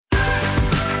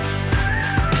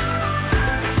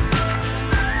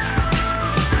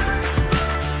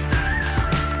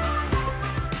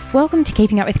Welcome to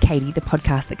Keeping Up with Katie, the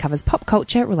podcast that covers pop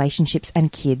culture, relationships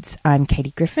and kids. I'm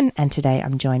Katie Griffin, and today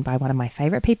I'm joined by one of my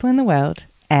favourite people in the world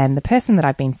and the person that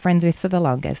I've been friends with for the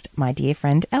longest, my dear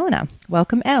friend Eleanor.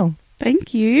 Welcome, Elle.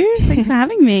 Thank you. Thanks for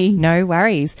having me. No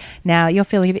worries. Now, you're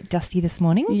feeling a bit dusty this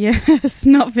morning? Yes,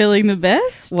 not feeling the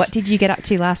best. What did you get up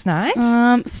to last night?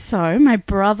 So my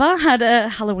brother had a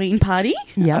Halloween party.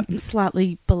 Yep. A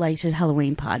slightly belated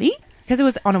Halloween party. Because it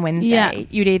was on a Wednesday. Yeah.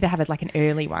 You'd either have it like an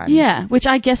early one. Yeah, which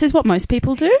I guess is what most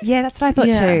people do. Yeah, that's what I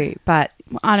thought too. But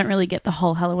I don't really get the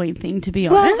whole Halloween thing, to be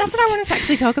honest. Well, that's what I wanted to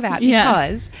actually talk about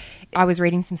because I was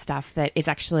reading some stuff that it's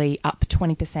actually up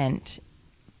 20%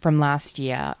 from last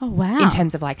year. Oh, wow. In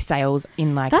terms of like sales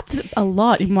in like... That's a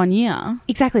lot in 1 year.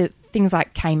 Exactly. Things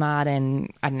like Kmart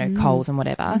and, I don't know, Coles and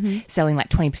whatever, selling like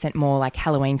 20% more like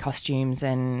Halloween costumes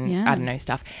and, I don't know,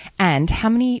 stuff. And how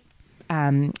many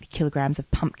kilograms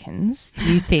of pumpkins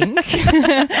do you think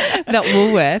that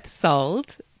Woolworths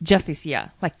sold just this year?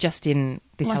 Like just in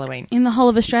this Halloween? In the whole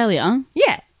of Australia?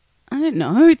 Yeah. I don't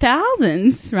know,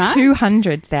 thousands, right?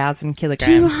 200,000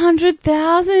 kilograms.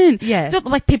 200,000. Yeah. So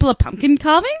like people are pumpkin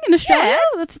carving in Australia?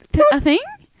 Yeah. That's a thing?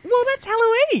 Well, that's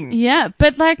Halloween. Yeah,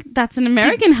 but like that's an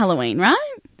American Halloween,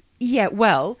 right? Yeah,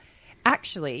 well,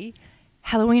 actually,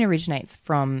 Halloween originates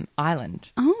from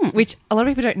Ireland, which a lot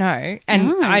of people don't know.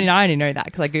 And I only know that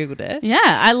because I Googled it. Yeah,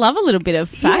 I love a little bit of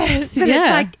facts. But it's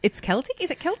like, it's Celtic.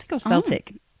 Is it Celtic or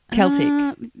Celtic?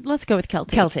 Celtic. Let's go with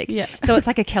Celtic. Celtic. Yeah. So it's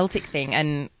like a Celtic thing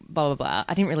and blah, blah, blah.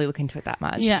 I didn't really look into it that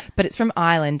much. Yeah. But it's from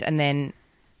Ireland and then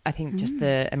I think just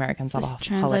the Americans love Just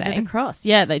a holiday. translated across.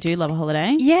 Yeah, they do love a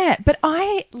holiday. Yeah, but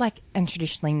I am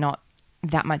traditionally not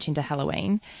that much into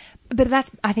Halloween. But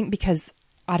that's, I think, because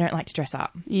I don't like to dress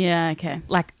up. Yeah, okay.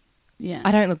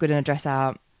 I don't look good in a dress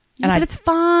up. Yeah, but it's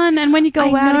fun, and when you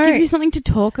go out, it gives you something to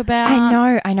talk about.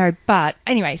 I know. But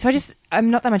anyway, so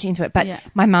I'm not that much into it. But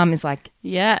my mum is like,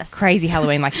 crazy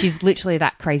Halloween. Like she's literally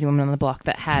that crazy woman on the block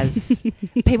that has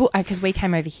people. Because we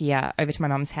came over to my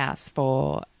mum's house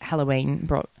for Halloween.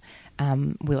 Brought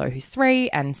Willow, who's 3,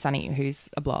 and Sunny, who's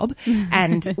a blob,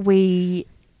 and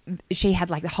she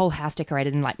had like the whole house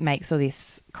decorated and like makes all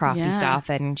this crafty stuff,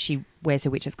 and she wears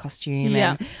her witch's costume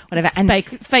and whatever. And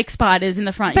fake spiders in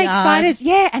the front yard. Fake spiders,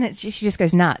 yeah. And she just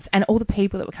goes nuts. And all the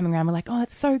people that were coming around were like, "Oh,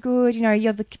 it's so good. You know,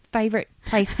 you're the favourite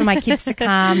place for my kids to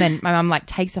come." And my mum like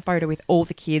takes a photo with all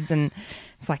the kids, and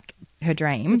it's like her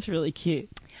dream. It's really cute.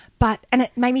 And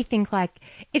it made me think like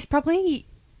it's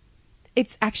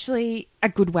actually a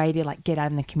good way to like get out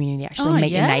in the community, actually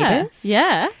meet your neighbours.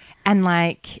 Yeah. And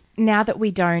like now that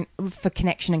we don't, for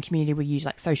connection and community, we use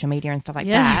like social media and stuff like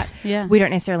that. Yeah. We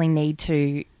don't necessarily need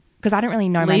to, because I don't really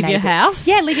know my neighbours. Leave your house.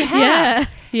 Yeah, leave your house.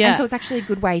 Yeah. And so it's actually a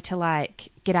good way to like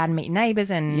get out and meet your neighbours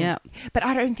but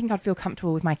I don't think I'd feel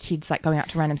comfortable with my kids like going out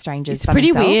to random strangers. It's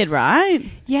pretty weird, right?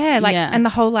 Yeah, and the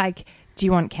whole like, do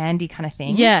you want candy kind of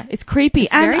thing? Yeah, it's creepy.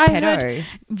 It's very pedo.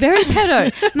 Very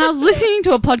pedo. And I was listening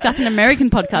to a podcast, an American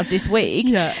podcast this week,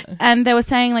 and they were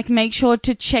saying, like, make sure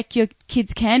to check your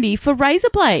kids' candy for razor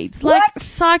blades. Like,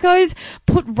 psychos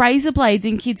put razor blades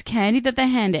in kids' candy that they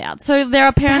hand out. So there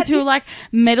are parents who are, like,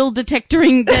 metal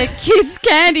detectoring their kids'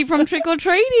 candy from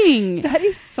trick-or-treating. That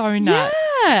is so nuts.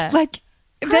 Yeah. Like...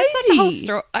 Crazy. That's like the whole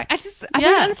story. I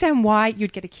don't understand why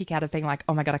you'd get a kick out of being like,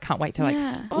 oh my God, I can't wait to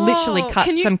literally cut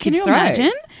some kids' throat.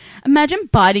 Imagine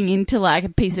biting into like a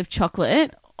piece of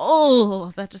chocolate.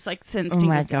 Oh, that just like sends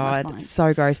tingles. Oh my God,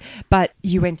 so gross. But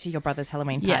you went to your brother's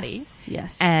Halloween party.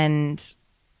 Yes. And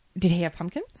did he have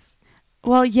pumpkins?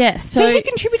 Well, yes. So he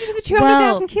contributed to the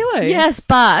 200,000 kilos. Yes,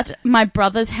 but my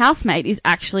brother's housemate is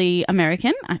actually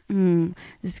American.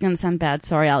 This is going to sound bad.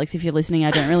 Sorry, Alex, if you're listening.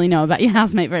 I don't really know about your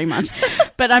housemate very much.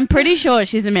 But I'm pretty sure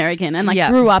she's American and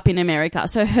grew up in America.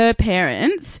 So her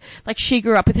parents, she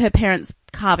grew up with her parents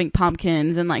carving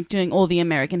pumpkins and doing all the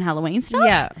American Halloween stuff.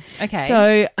 Yeah. Okay.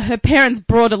 So her parents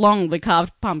brought along the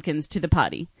carved pumpkins to the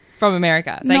party. From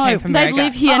America. They came from America. They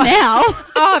live here now.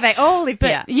 Oh, they all live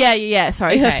here. Yeah.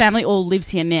 Sorry, her family all lives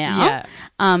here now.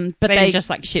 Yeah. But they didn't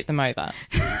just ship them over.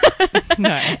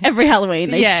 No. Every Halloween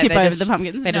they ship over the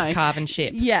pumpkins. They just carve and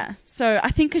ship. Yeah. So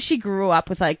I think because she grew up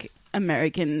with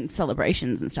American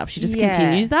celebrations and stuff, she just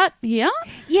continues that. Yeah.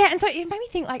 Yeah, and so it made me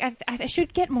think I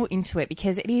should get more into it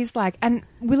because it is and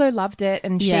Willow loved it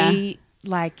and she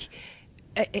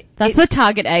that's the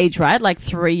target age, right?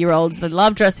 3-year-olds, they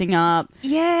love dressing up.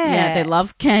 Yeah. Yeah, they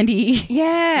love candy.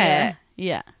 Yeah.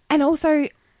 Yeah. And also,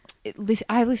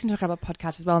 I listened to a couple of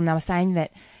podcasts as well, and they were saying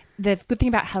that the good thing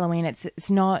about Halloween, it's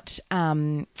not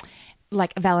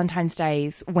like Valentine's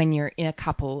Day's when you're in a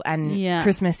couple, and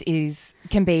Christmas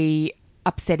can be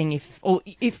upsetting if or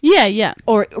if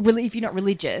if you're not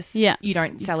religious, you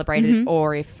don't celebrate it,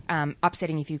 or if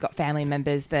upsetting if you've got family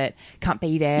members that can't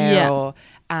be there, or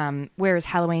whereas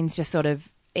Halloween's just sort of,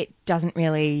 it doesn't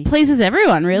really pleases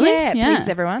everyone, really. Yeah, it pleases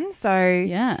everyone. So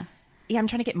yeah, I'm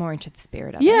trying to get more into the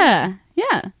spirit of it. Yeah.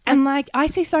 And like I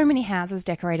see so many houses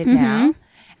decorated now.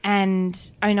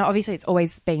 And I mean, obviously, it's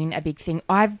always been a big thing.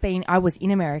 I was in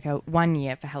America 1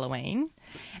 year for Halloween.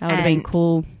 That would have been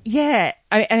cool. Yeah,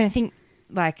 I think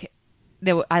like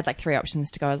I had like 3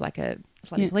 options to go as like a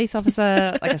slutty police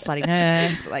officer, like a slutty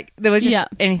nurse, like there was just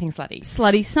anything slutty,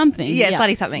 something. Yeah,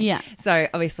 slutty something. Yeah. So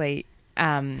obviously,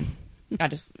 I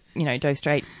just dove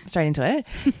straight into it.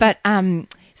 But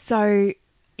so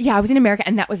yeah, I was in America,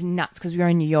 and that was nuts because we were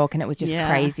in New York, and it was just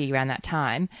crazy around that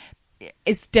time.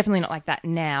 It's definitely not like that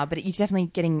now, but you're definitely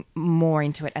getting more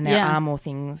into it, and there are more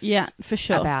things for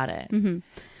sure about it.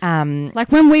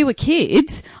 Like when we were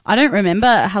kids, I don't remember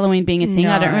Halloween being a thing.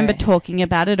 No. I don't remember talking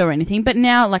about it or anything. But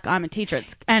now, like, I'm a teacher at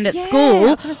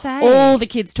school, all the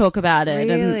kids talk about it.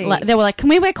 Really? And like, they were like, "Can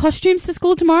we wear costumes to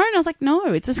school tomorrow?" And I was like,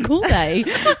 "No, it's a school day.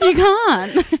 You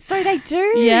can't." So they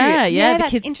do. Yeah.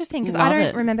 That's interesting because I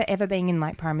don't remember ever being in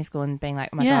like primary school and being like,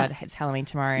 "Oh my God, it's Halloween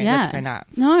tomorrow. Let's go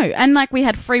nuts." No, and like we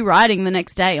had free riding the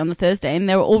next day on the Thursday, and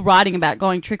they were all writing about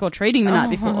going trick or treating the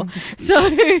night before. So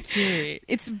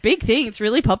it's a big thing. It's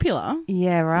really popular.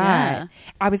 Yeah, right. Yeah.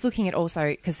 I was looking at also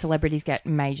because celebrities get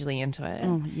majorly into it.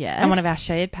 Oh, yes. And one of our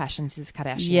shared passions is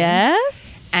Kardashians.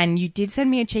 Yes. And you did send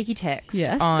me a cheeky text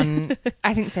on,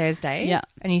 I think, Thursday. Yeah.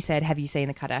 And you said, "Have you seen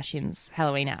the Kardashians'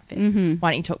 Halloween outfits?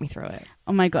 Why don't you talk me through it?"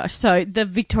 Oh, my gosh. So the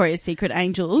Victoria's Secret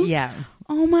angels. Yeah.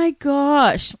 Oh, my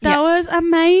gosh. That was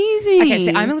amazing. Okay,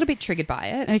 so I'm a little bit triggered by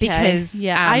it because...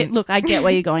 I get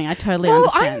where you're going. I totally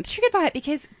understand. I'm triggered by it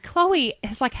because Chloe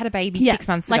has, like, had a baby 6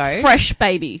 months ago. Like, fresh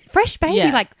baby.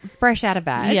 Like, fresh out of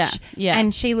vag. Yeah.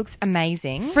 And she looks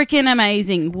amazing. Freaking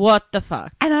amazing. What the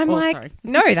fuck? And I'm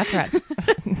no, that's right.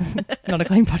 Not a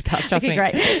clean podcast, trust me.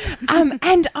 Great.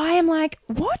 And I am like,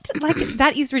 what? Like,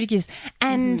 that is ridiculous.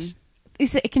 And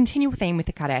it's a continual theme with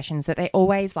the Kardashians that they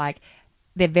always, like...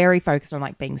 They're very focused on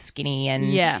like being skinny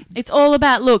and it's all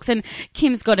about looks. And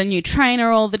Kim's got a new trainer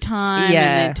all the time. Yeah,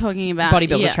 and they're talking about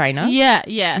bodybuilder trainer.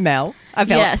 Yeah. Mel,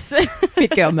 Fit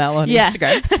Girl Mel on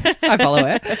Instagram. I follow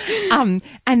her.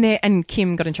 And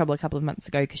Kim got in trouble a couple of months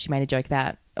ago because she made a joke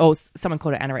about, someone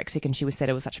called her anorexic, and she said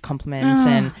it was such a compliment.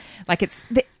 And like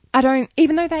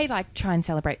even though they like try and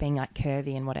celebrate being like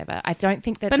curvy and whatever, I don't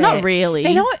think that But not really.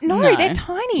 They're not, no, they're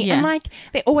tiny. And like,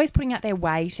 they're always putting out their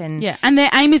weight and... Yeah, and their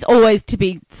aim is always to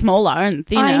be smaller and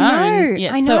thinner. I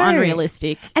know. So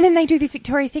unrealistic. And then they do this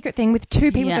Victoria's Secret thing with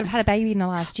 2 people that have had a baby in the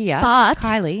last year. But...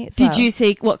 Kylie. Did you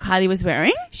see what Kylie was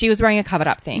wearing? She was wearing a covered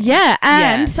up thing. Yeah,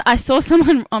 and I saw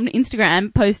someone on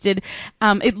Instagram posted,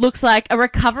 it looks like a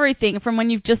recovery thing from when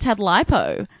you've just had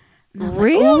lipo.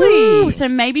 Really? Like, so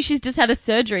maybe she's just had a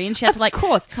surgery and she had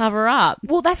to cover up.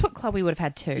 Well, that's what Chloe would have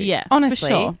had too. Yeah, honestly,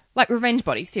 for sure. Like revenge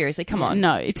body. Seriously, come on.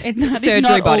 No, it's surgery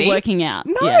not body. All working out.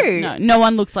 No, no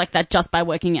one looks like that just by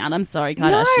working out. I'm sorry,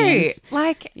 Kardashians. No,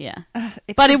 like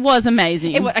but it was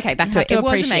amazing. Okay, back to it. It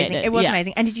was amazing. It was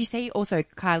amazing. And did you see also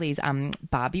Kylie's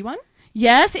Barbie one?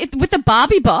 Yes, with the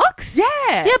Barbie box. Yeah.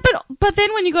 Yeah, but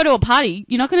then when you go to a party,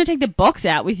 you're not going to take the box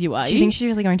out with you, are you? Do you think she's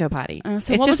really going to a party? So it's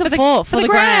what was it for? For the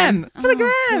gram. For the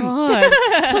gram. God.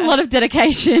 It's a lot of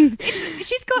dedication.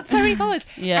 She's got so many followers.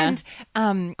 Yeah.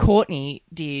 And Courtney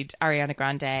did Ariana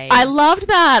Grande. I loved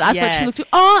that. I thought she looked...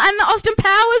 Oh, and the Austin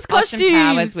Powers costumes. Austin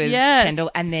Powers was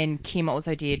Kendall. And then Kim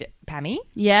also did Pammy.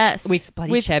 Yes. With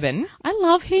Chebin. I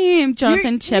love him,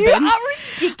 Jonathan Chebin. You are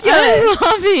ridiculous. I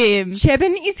love him.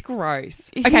 Chebin is gross.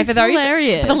 He's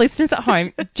hilarious. For the listeners at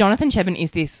home, Jonathan Chebin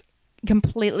is this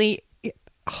completely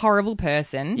horrible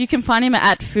person. You can find him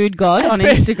at Food God on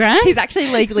Instagram. He's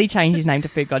actually legally changed his name to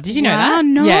Food God. Did you know that?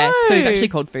 No. Yeah. So he's actually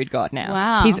called Food God now.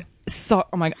 Wow. He's oh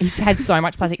my God, he's had so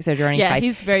much plastic surgery on his face.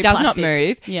 He's very does plastic. not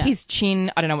move. Yeah. His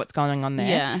chin, I don't know what's going on there.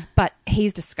 Yeah. But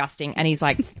he's disgusting, and he's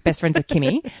like best friends with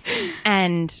Kimmy,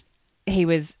 and he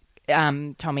was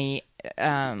Tommy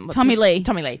Lee,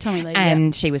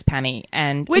 and she was Pammy,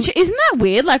 and which isn't that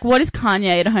weird? Like, what is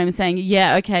Kanye at home saying?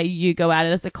 Yeah, okay, you go out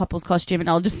as a couple's costume, and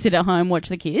I'll just sit at home watch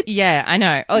the kids. Yeah, I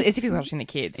know. Oh, as if you're watching the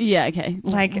kids. Yeah, okay,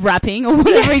 like rapping or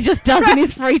whatever he just does in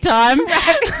his free time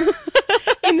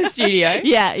in the studio.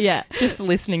 Yeah, just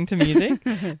listening to music.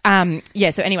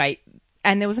 So anyway.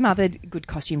 And there was some other good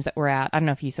costumes that were out. I don't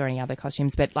know if you saw any other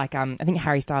costumes, but like I think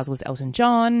Harry Styles was Elton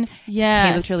John. Yeah,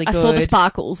 he looks really good. I saw the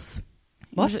sparkles.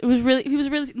 What? He was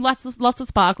really lots of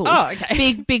sparkles. Oh,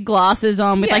 okay. Big glasses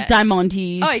on with like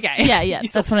diamantes. Oh, okay. Yeah.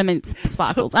 That's what I meant.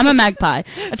 Sparkles. I'm a magpie,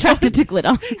 attracted to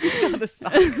glitter. You saw the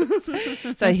sparkles.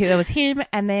 So there was him,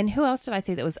 and then who else did I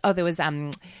see? There was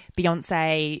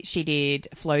Beyonce. She did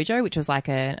Flojo, which was like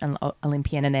an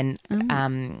Olympian, and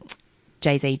then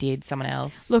Jay-Z did someone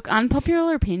else. Look,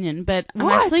 unpopular opinion, but I'm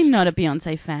What? actually not a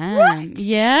Beyonce fan. What?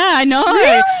 Yeah, I know.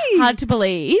 Really? Hard to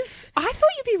believe. I thought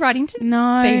you'd be right into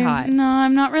No, Beehive. no,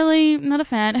 I'm not a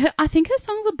fan. I think her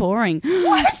songs are boring.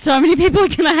 What? So many people are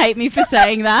going to hate me for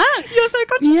saying that. You're so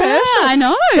controversial. Yeah, I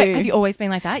know. So have you always been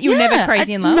like that? You were never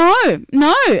crazy in love?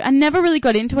 No, I never really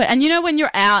got into it. And you know when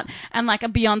you're out and like a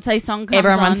Beyonce song comes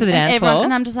Everyone on, runs to the dance floor.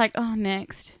 and I'm just like, oh,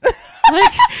 next.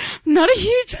 Like, not a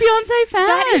huge Beyonce fan.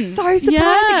 That is so surprising.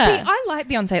 Yeah. See, I like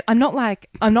Beyonce. I'm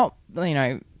not,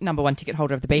 number one ticket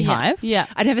holder of the Beehive. Yeah.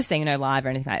 I've never seen her live or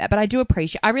anything like that, but I do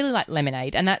appreciate, I really like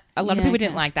Lemonade, and that a lot of people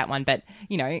didn't like that one, but,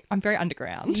 I'm very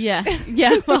underground. Yeah.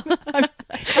 Yeah. Well,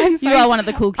 you are one of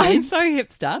the cool kids. I'm so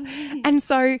hipster. And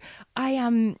so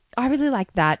I really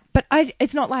like that, but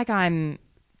it's not like I'm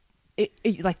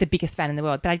like the biggest fan in the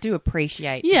world, but I do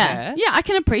appreciate her. Yeah, I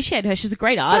can appreciate her. She's a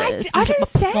great artist. I don't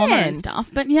performer and understand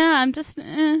stuff. But yeah, I'm just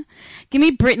give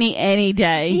me Britney any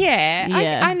day.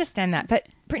 Yeah. I understand that, but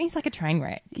Britney's like a train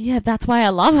wreck. Yeah, that's why I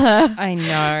love her. I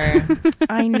know.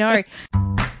 I know.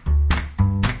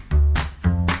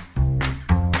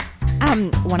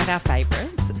 One of our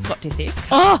favourites, Scott Disick.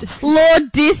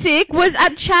 Lord Disick was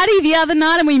at Chatty the other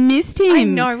night and we missed him. I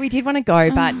know, we did want to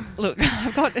go, but look,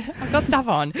 I've got stuff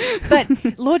on. But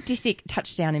Lord Disick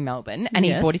touched down in Melbourne and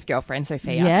he brought his girlfriend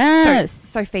Sophia. Yes.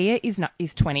 So Sophia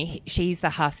is 20. She's the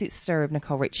half sister of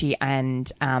Nicole Richie and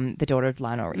the daughter of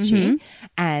Lionel Richie,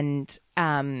 and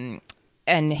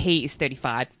he is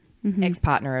 35.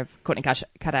 Ex-partner of Kourtney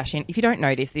Kardashian. If you don't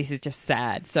know this is just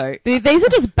sad. So these are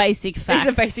just basic facts.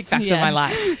 These are basic facts of my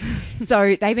life.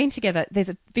 So they've been together. There's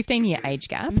a 15-year age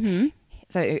gap.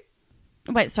 So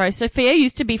wait, sorry. Sophia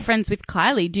used to be friends with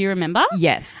Kylie. Do you remember?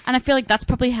 Yes. And I feel like that's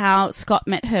probably how Scott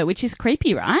met her, which is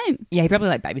creepy, right? Yeah, he probably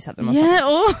like babysat them or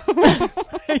something.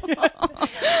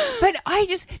 But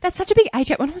that's such a big age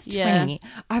gap. When I was 20,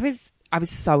 I was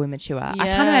so immature. I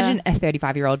can't imagine a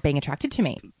 35-year-old being attracted to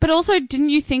me. But also, didn't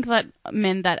you think that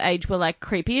men that age were like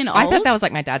creepy and old? I thought that was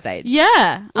like my dad's age.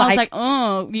 Yeah. I was like,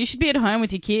 oh, you should be at home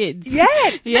with your kids. Yeah.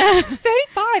 Yeah.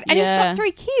 35. And he's got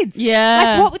 3 kids. Yeah.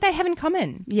 Like, what would they have in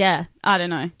common? Yeah. I don't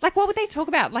know. Like, what would they talk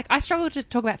about? Like, I struggle to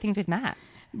talk about things with Matt.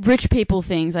 Rich people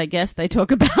things, I guess, they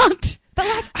talk about.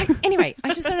 But anyway,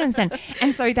 I just don't understand.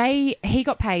 And so he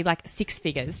got paid like 6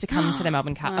 figures to come to the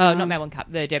Melbourne Cup. Oh, not Melbourne Cup,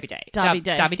 the Derby Day. Derby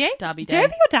Day. Derby Day? Derby Day.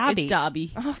 Derby or Derby? It's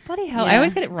Derby. Oh, bloody hell. Yeah. I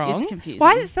always get it wrong. It's confusing.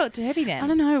 Why is it spelled Derby then? I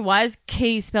don't know. Why is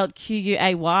Key spelled Quay?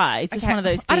 It's just one of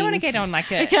those things. I don't want to get on like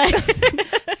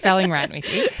a spelling rant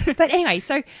with you. But anyway,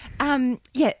 so,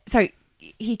 so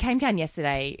he came down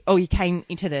yesterday, or he came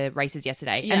into the races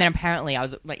yesterday, and then apparently I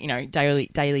was like,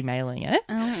 daily mailing it.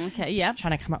 Oh, okay, yeah.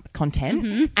 Trying to come up with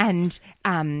content. And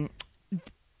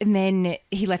then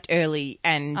he left early,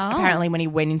 and apparently when he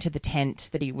went into the tent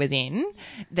that he was in,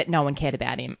 that no one cared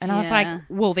about him. And I was like,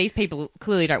 well, these people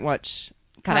clearly don't watch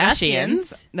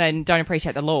Kardashians, then don't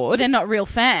appreciate the Lord. They're not real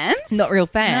fans. Not real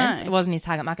fans. No. It wasn't his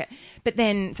target market. But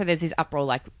then, so there's this uproar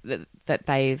like that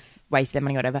they've wasted their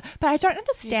money or whatever. But I don't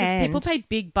understand. Because people paid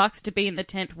big bucks to be in the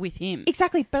tent with him.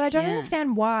 Exactly. But I don't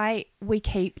understand why we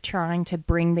keep trying to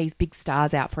bring these big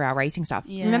stars out for our racing stuff.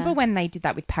 Yeah. Remember when they did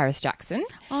that with Paris Jackson?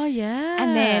 Oh, yeah.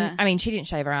 And then, I mean, she didn't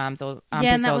shave her arms or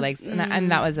armpits or legs.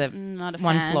 And that was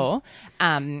one flaw.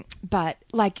 But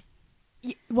like,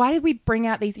 why did we bring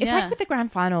out these? It's like with the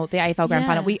grand final, the AFL grand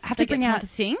final. We have to bring out to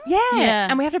sing. Yeah,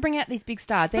 and we have to bring out these big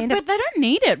stars. But they don't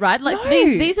need it, right? Like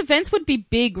these events would be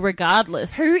big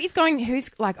regardless.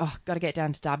 Who's like, oh, got to get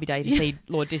down to Derby Day to see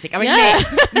Lord Disick? I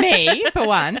mean, me for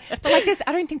one. But like,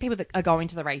 I don't think people that are going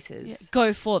to the races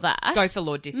go for that. Go for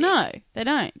Lord Disick. No, they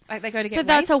don't. Like they go to get. So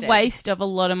that's a waste of a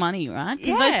lot of money, right?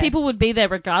 Because those people would be there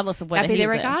regardless of whether they'd be he's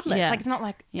there regardless. Yeah. Like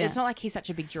it's not like he's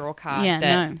such a big draw card. Yeah,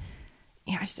 no.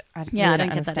 Yeah, I don't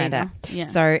get understand that either. Yeah.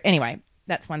 So anyway,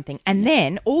 that's one thing. And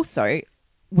then also,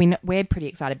 we're pretty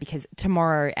excited because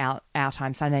tomorrow, our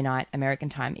time, Sunday night, American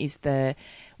time, is the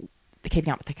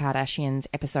Keeping Up with the Kardashians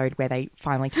episode where they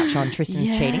finally touch on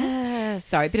Tristan's cheating.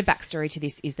 So a bit of backstory to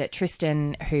this is that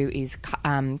Tristan, who is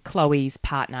Khloe's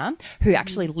partner, who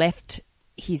actually left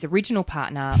his original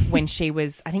partner when she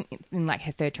was, I think, in like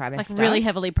her third trimester. Like really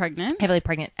heavily pregnant,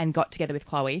 and got together with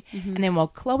Chloe. And then while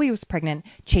Chloe was pregnant,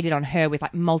 cheated on her with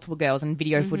like multiple girls, and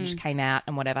video footage came out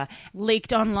and whatever.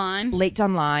 Leaked online.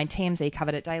 TMZ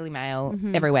covered it, Daily Mail,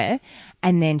 everywhere.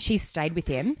 And then she stayed with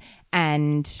him.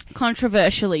 And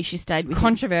controversially, she stayed with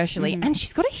him. And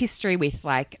she's got a history with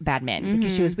like bad men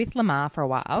because she was with Lamar for a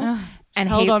while. And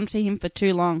held on to him for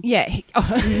too long. Yeah.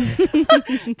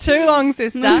 Too long,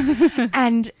 sister.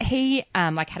 And he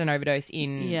like had an overdose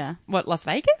in Las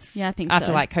Vegas? Yeah, I think after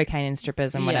so. like cocaine and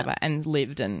strippers and whatever, and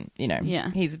lived, and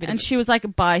he's a bit and she was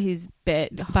like by his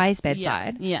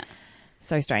bedside. Yeah.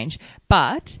 So strange.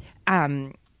 But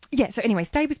so anyway,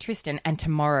 stayed with Tristan, and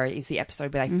tomorrow is the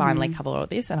episode where they finally cover all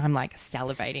this, and I'm like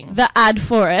salivating. The ad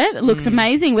for it looks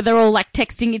amazing, where they're all like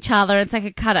texting each other. It's like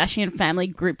a Kardashian family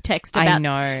group text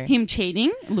about him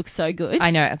cheating. It looks so good.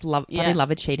 I know. I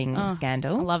love a cheating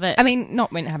scandal. I love it. I mean,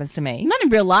 not when it happens to me. Not in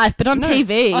real life, but on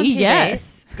TV. On TV,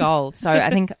 yes. Gold. So I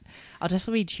think I'll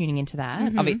definitely be tuning into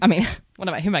that. Who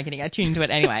am I kidding? I tune into it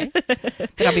anyway.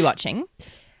 But I'll be watching.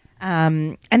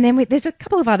 And then there's a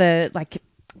couple of other like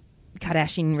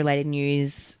Kardashian related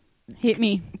news. Hit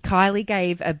me. Kylie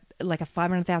gave a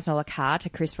 $500,000 car to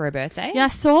Kris for her birthday. Yeah, I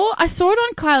saw it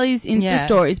on Kylie's Insta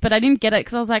stories, but I didn't get it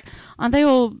because I was like, aren't they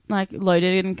all like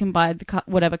loaded and can buy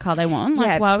whatever car they want?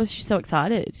 Like, why was she so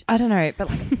excited? I don't know, but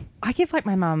like, I give like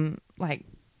my mum like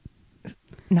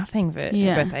nothing for her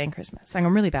birthday and Christmas. Like,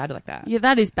 I'm really bad like that. Yeah,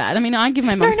 that is bad. I mean, I give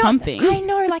my mum something. I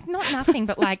know, like not nothing,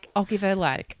 but like I'll give her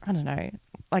like, I don't know,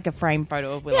 like a framed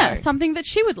photo of Willow. Yeah, something that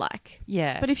she would like.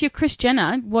 Yeah. But if you're Kris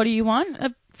Jenner, what do you want?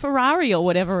 A Ferrari or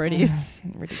whatever it is.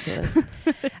 Ridiculous.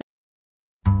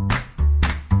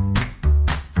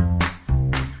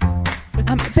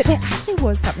 But there actually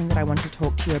was something that I wanted to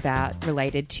talk to you about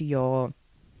related to your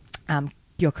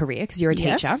career, because you're a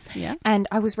teacher. Yeah. And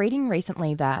I was reading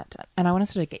recently that, and I want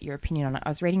to sort of get your opinion on it. I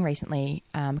was reading recently,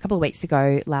 a couple of weeks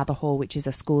ago, Lowther Hall, which is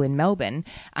a school in Melbourne,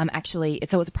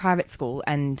 it's a private school,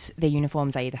 and their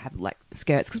uniforms, they either have like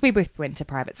skirts, because we both went to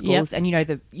private schools, and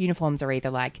the uniforms are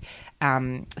either like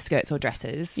skirts or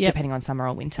dresses, depending on summer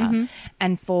or winter.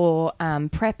 And for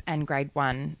prep and grade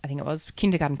 1, I think it was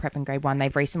kindergarten, prep and grade 1,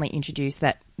 they've recently introduced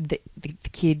that the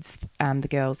kids, the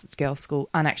girls, it's girls' school,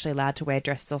 aren't actually allowed to wear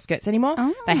dresses or skirts anymore.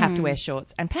 They have to wear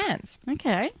shorts and pants.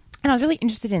 Okay. And I was really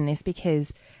interested in this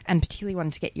because, and particularly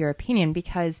wanted to get your opinion,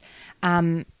 because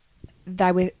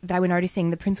they were noticing,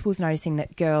 the principals noticing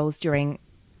that girls during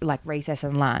like recess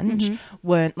and lunch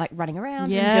weren't like running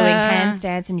around and doing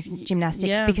handstands and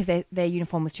gymnastics because their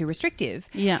uniform was too restrictive.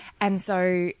 Yeah. And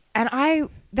so,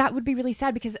 that would be really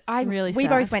sad, because we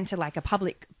both went to like a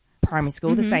public primary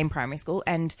school, the same primary school,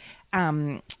 and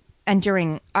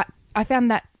during I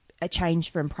found that a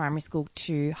change from primary school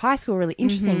to high school really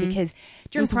interesting, because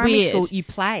during primary school you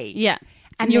play,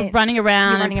 and you're running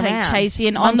around, playing chasey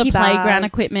and on the playground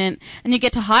equipment, and you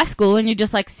get to high school and you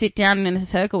just like sit down in a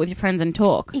circle with your friends and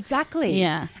talk. Exactly.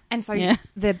 Yeah. And so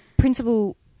the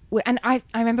principal, and I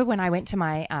remember when I went to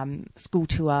my school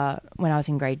tour when I was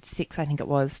in grade 6, I think it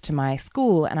was, to my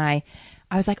school, and I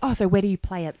was like, oh, so where do you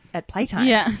play at playtime?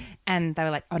 Yeah. And they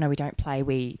were like, oh, no, we don't play.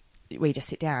 We just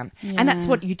sit down. Yeah. And that's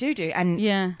what you do. And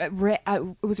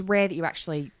it was rare that you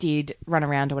actually did run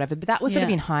around or whatever, but that was sort of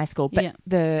in high school. But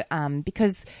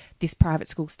because this private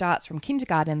school starts from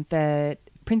kindergarten, the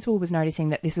principal was noticing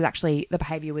that this was actually, the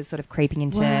behaviour was sort of creeping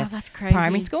into that's crazy.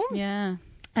 Primary school. Yeah.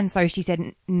 And so she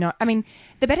said, no, I mean,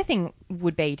 the better thing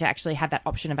would be to actually have that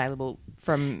option available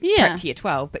from prep to year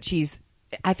 12. But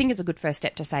I think it's a good first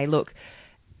step to say, look,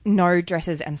 no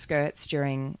dresses and skirts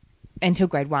until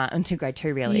grade 1, until grade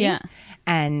 2, really. Yeah.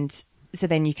 And so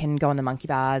then you can go on the monkey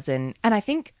bars, and I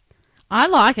think I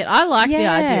like it. I like the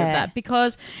idea of that,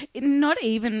 because not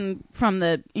even from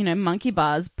the, monkey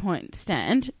bars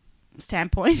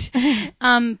standpoint,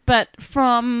 but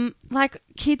from like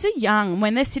kids are young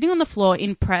when they're sitting on the floor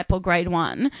in prep or grade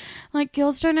 1, like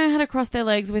girls don't know how to cross their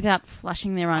legs without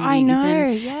flushing their undies. I know,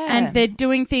 and they're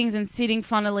doing things and sitting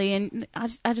funnily, and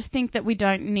I just think that we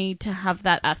don't need to have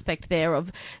that aspect there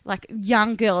of like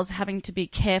young girls having to be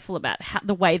careful about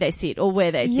the way they sit or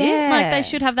where they sit. Like they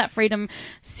should have that freedom,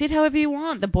 sit however you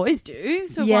want. The boys do,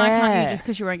 so why can't you just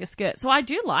because you're wearing a skirt? So I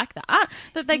do like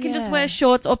that they can just wear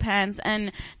shorts or pants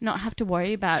and not have to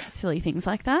worry about silly things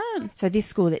like that. So this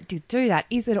school that did do that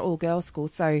is an all-girls school,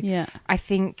 so I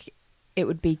think it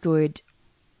would be good.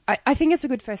 I think it's a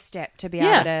good first step to be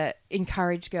able to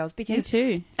encourage girls, because,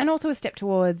 me too, and also a step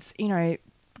towards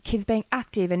kids being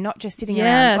active and not just sitting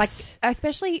around. Like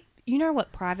especially,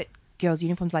 what private girls'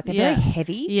 uniforms, like they're very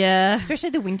heavy. Yeah.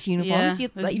 Especially the winter uniforms. Yeah.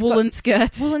 Woolen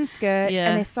skirts. Woolen skirts,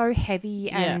 and they're so heavy.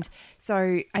 And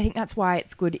so I think that's why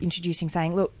it's good introducing,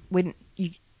 saying, look, when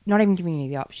you not even giving you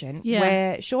the option,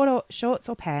 wear shorts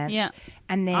or pants. Yeah.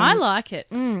 And then I like it.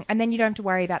 And then you don't have to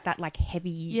worry about that like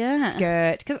heavy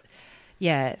skirt.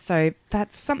 So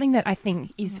that's something that I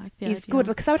think is good,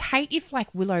 because I would hate if like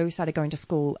Willow started going to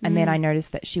school and then I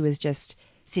noticed that she was just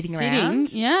sitting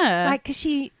around. Yeah. Like, because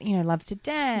she, loves to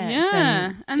dance.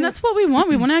 Yeah. And that's what we want.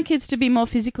 We want our kids to be more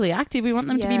physically active. We want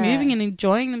them to be moving and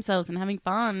enjoying themselves and having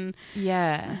fun.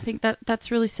 Yeah. I think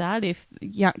that's really sad if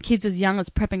kids as young as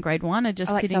prep and grade 1 are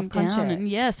just sitting down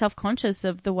and, self-conscious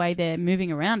of the way they're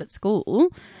moving around at school.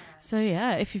 So,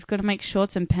 if you've got to make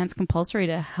shorts and pants compulsory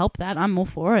to help that, I'm all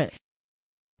for it.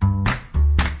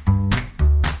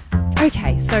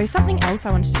 Okay, so something else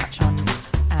I wanted to touch on,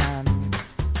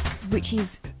 which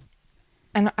is,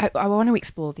 and I want to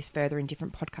explore this further in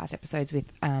different podcast episodes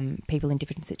with people in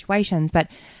different situations,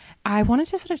 but I wanted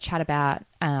to sort of chat about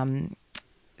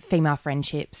female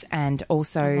friendships and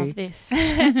also I love this.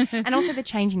 and also the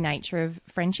changing nature of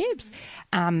friendships,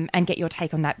 and get your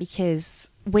take on that,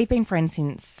 because we've been friends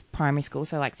since primary school,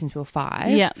 so like since we were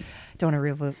 5. Yeah. Don't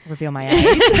want to reveal my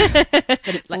age.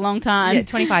 But it's like, a long time. Yeah,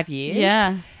 25 years.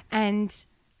 Yeah. And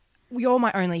you're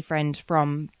my only friend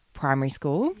from primary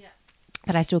school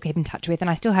that I still keep in touch with,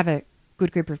 and I still have a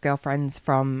good group of girlfriends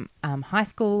from high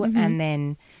school, and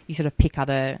then you sort of pick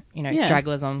other,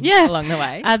 stragglers along the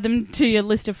way. Add them to your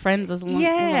list of friends along the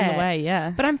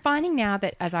way, But I'm finding now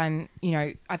that as I'm,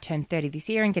 I've turned 30 this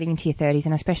year and getting into your 30s,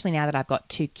 and especially now that I've got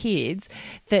 2 kids,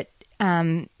 that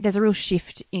there's a real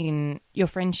shift in your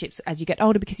friendships as you get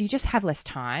older, because you just have less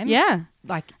time. Yeah.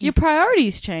 Like your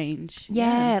priorities change.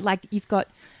 Yeah. Like you've got,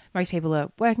 most people are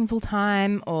working full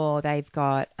time, or they've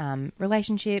got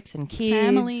relationships and kids,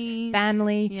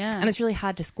 family. Yeah. And it's really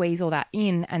hard to squeeze all that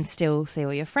in and still see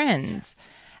all your friends.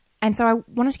 And so I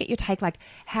wanted to get your take, like,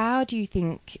 how do you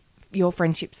think your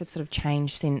friendships have sort of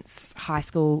changed since high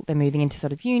school, then moving into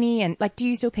sort of uni, and like, do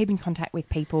you still keep in contact with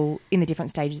people in the different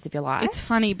stages of your life? It's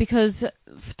funny because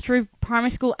through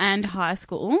primary school and high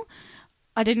school,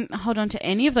 I didn't hold on to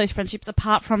any of those friendships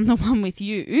apart from the one with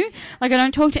you. Like, I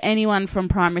don't talk to anyone from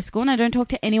primary school, and I don't talk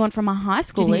to anyone from my high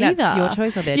school either. Do you think either. that's your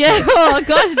choice or their choice? Oh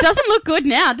gosh, it doesn't look good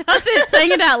now, does it?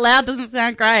 Saying it out loud doesn't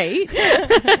sound great.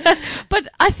 But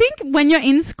I think when you're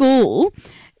in school,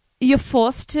 you're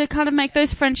forced to kind of make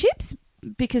those friendships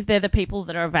because they're the people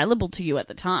that are available to you at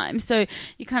the time. So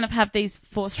you kind of have these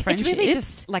forced friendships. It's really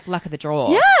just like luck of the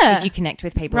draw. Yeah. If you connect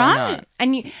with people or not.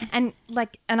 And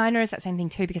I noticed that same thing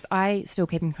too, because I still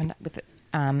keep in contact with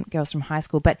girls from high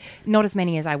school, but not as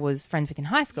many as I was friends with in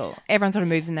high school. Everyone sort of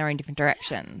moves in their own different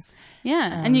directions.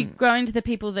 Yeah. And you grow into the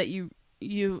people that you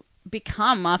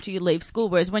become after you leave school,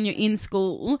 whereas when you're in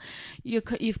school, you're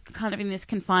kind of in this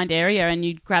confined area, and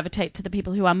you gravitate to the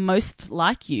people who are most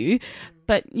like you,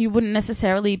 but you wouldn't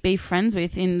necessarily be friends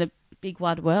with in the big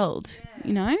wide world.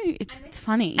 It's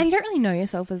funny, and you don't really know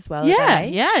yourself as well.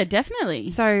 Yeah, definitely.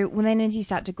 So when as you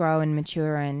start to grow and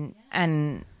mature and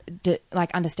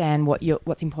understand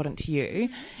what's important to you,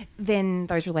 then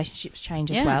those relationships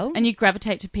change as well, and you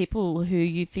gravitate to people who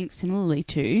you think similarly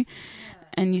to.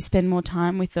 And you spend more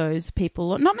time with those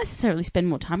people, or not necessarily spend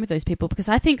more time with those people, because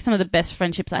I think some of the best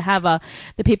friendships I have are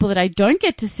the people that I don't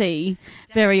get to see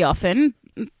very often,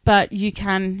 but you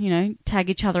can, tag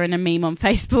each other in a meme on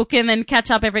Facebook and then catch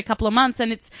up every couple of months,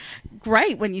 and it's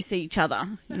great when you see each other,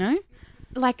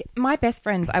 Like, my best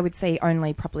friends I would see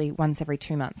only probably once every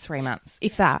 2 months, 3 months,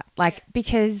 if that. Like,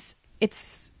 because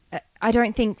it's, I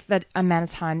don't think that amount of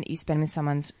time that you spend with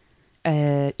someone's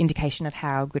indication of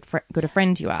how good a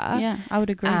friend you are. Yeah, I would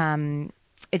agree.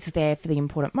 It's there for the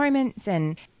important moments.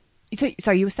 And so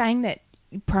you were saying that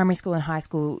primary school and high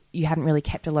school, you haven't really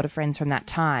kept a lot of friends from that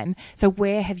time. So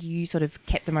where have you sort of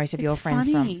kept the most of your friends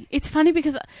from? It's funny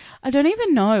because I don't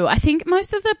even know. I think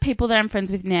most of the people that I'm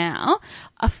friends with now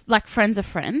are like friends of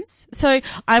friends. So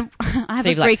I have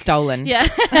you've like stolen. Yeah.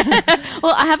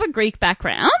 Well, I have a Greek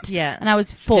background. Yeah. And I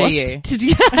was forced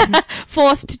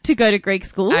to go to Greek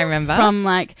school. I remember. From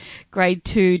like grade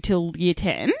 2 till year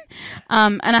 10.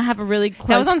 And I have a really close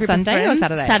That was on group Sunday of friends.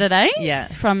 or Saturday? Saturdays. Yeah.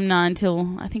 From 9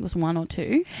 till I think it was 1 or 2.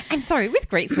 And sorry, with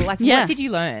Greek school, like what did you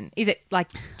learn? Is it like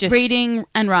just reading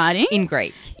and writing in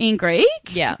Greek? In Greek,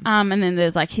 yeah. And then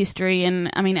there's like history, and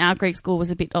I mean our Greek school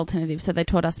was a bit alternative, so they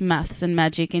taught us maths and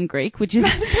magic in Greek, which is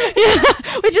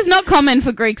which is not common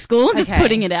for Greek school. Just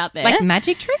putting it out there, like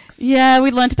magic tricks. Yeah,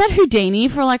 we learnt about Houdini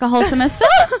for like a whole semester,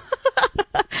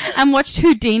 and watched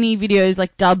Houdini videos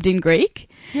like dubbed in Greek.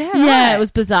 Yeah, it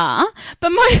was bizarre.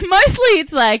 But mostly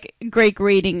it's like Greek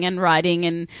reading and writing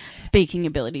and speaking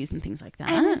abilities and things like that.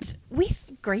 And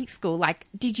with Greek school, like,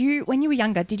 when you were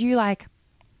younger,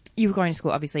 you were going to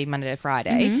school obviously Monday to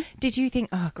Friday. Did you think,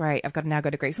 oh great, I've got to now go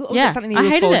to Greek school? Or was it something that you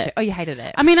looked forward to? Oh, you hated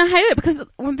it. I mean, I hated it because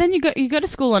then you go to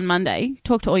school on Monday,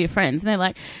 talk to all your friends, and they're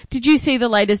like, "Did you see the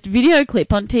latest video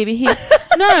clip on TV Hits?"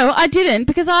 No, I didn't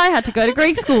because I had to go to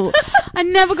Greek school. I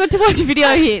never got to watch Video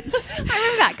Hits. I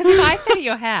remember that because if I stayed at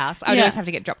your house, I would always have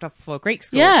to get dropped off for Greek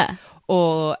school. Yeah.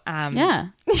 Or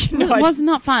it was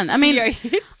not fun. I mean,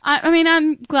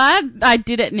 I'm glad I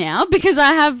did it now because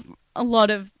I have a lot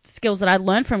of skills that I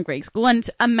learned from Greek school and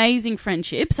amazing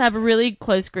friendships. I have a really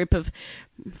close group of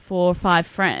 4 or 5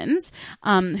 friends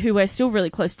who we're still really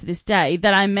close to this day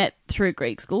that I met through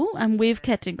Greek school, and we've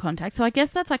kept in contact. So I guess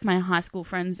that's like my high school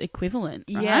friends equivalent,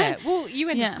 right? Yeah. Well, you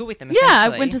went to school with them, Yeah, I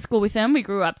went to school with them. We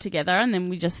grew up together, and then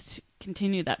we just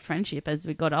continued that friendship as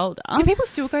we got older. Do people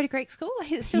still go to Greek school?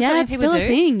 It's still a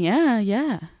thing.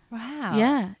 Yeah. Wow.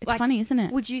 Yeah. It's funny, isn't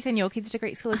it? Would you send your kids to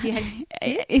Greek school if you had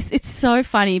kids? It's so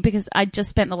funny because I just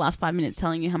spent the last 5 minutes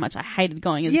telling you how much I hated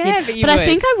going as a kid. But I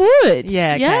think I would.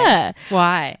 Yeah. Okay. Yeah.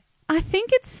 Why? I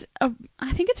think it's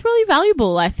really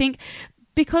valuable. I think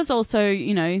because also,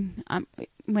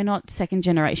 we're not second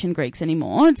generation Greeks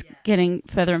anymore. It's getting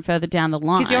further and further down the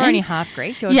line. Because you're only half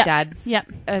Greek. Your dad's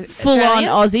full on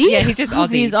Aussie. Yeah, he's just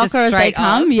Aussie. He's Ocker as they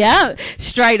come. Oz. Yeah,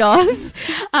 straight Oz.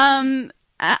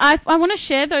 I want to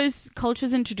share those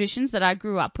cultures and traditions that I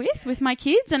grew up with my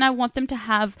kids, and I want them to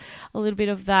have a little bit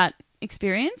of that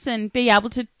experience and be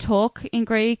able to talk in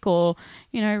Greek or,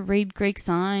 read Greek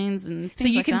signs and things. So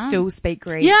you like can that. still speak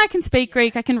Greek? Yeah, I can speak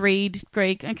Greek. I can read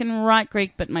Greek. I can write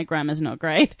Greek, but my grammar's not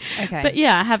great. Okay. But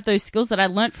yeah, I have those skills that I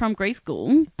learnt from Greek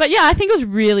school. But yeah, I think it was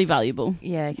really valuable.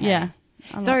 Yeah, okay. Yeah.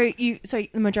 So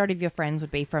the majority of your friends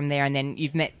would be from there, and then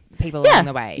you've met people along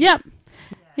the way? Yep.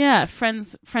 Yeah,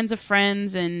 friends of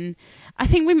friends, and I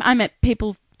think I met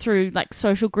people through like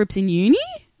social groups in uni.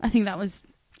 I think that was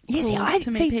cool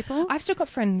to meet people. I've still got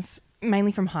friends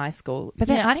mainly from high school, but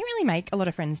then I didn't really make a lot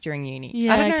of friends during uni.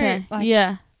 Yeah, I don't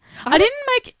know.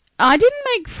 I didn't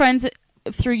make friends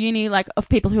through uni like of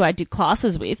people who I did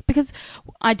classes with because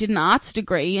I did an arts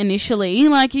degree initially.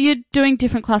 Like you're doing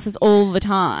different classes all the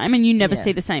time, and you never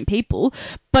see the same people.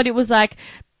 But it was like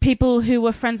people who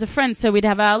were friends of friends. So we'd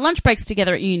have our lunch breaks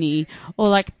together at uni, or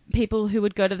like people who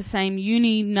would go to the same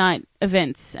uni night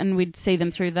events and we'd see them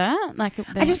through that. Like,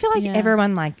 I just feel like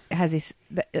everyone like has this,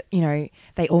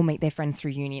 they all meet their friends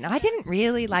through uni. And I didn't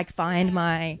really like find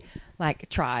my like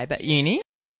tribe at uni.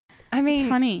 I mean, it's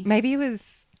funny. Maybe it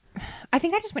was, I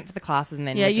think I just went for the classes and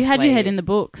then you had your head in the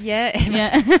books. Yeah.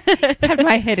 Had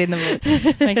my head in the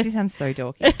books. Makes me sound so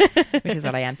dorky, which is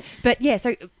what I am. But yeah,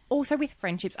 so also with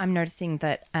friendships, I'm noticing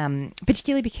that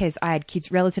particularly because I had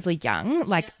kids relatively young,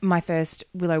 like my first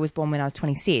Willow was born when I was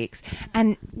 26.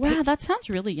 And wow, that sounds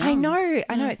really young. I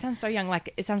know. It sounds so young.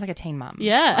 Like it sounds like a teen mum.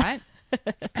 Yeah. Right?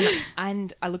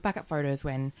 and I look back at photos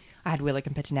when I had Willow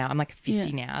compared to now. I'm like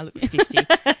 50 now. I look 50.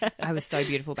 I was so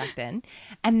beautiful back then.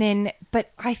 And then,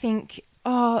 but I think,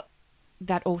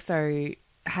 that also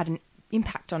had an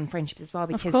impact on friendships as well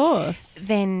because of course.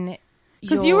 Then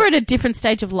because you were at a different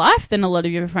stage of life than a lot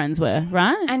of your friends were,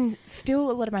 right? And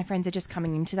still a lot of my friends are just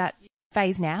coming into that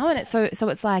phase now. And it's so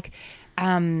it's like,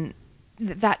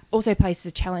 that also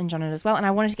places a challenge on it as well. And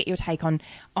I wanted to get your take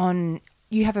on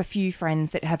you have a few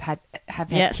friends that have had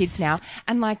kids now,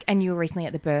 and you were recently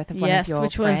at the birth of one of your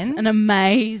which friends. Was an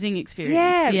amazing experience.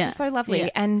 Yeah, which is so lovely. Yeah.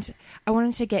 And I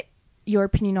wanted to get your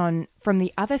opinion on from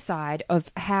the other side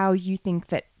of how you think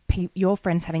that your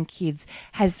friends having kids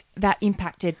has that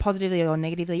impacted positively or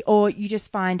negatively, or you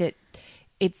just find it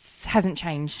hasn't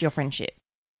changed your friendship.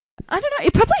 I don't know.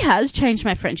 It probably has changed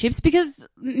my friendships because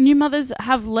new mothers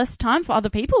have less time for other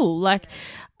people. Like,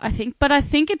 I think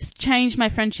it's changed my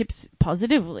friendships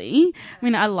positively. I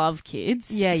mean, I love kids.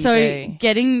 Yeah, you so do.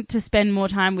 Getting to spend more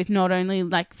time with not only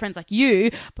like friends like you,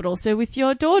 but also with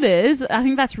your daughters, I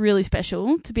think that's really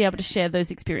special to be able to share those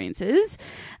experiences.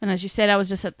 And as you said, I was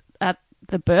just at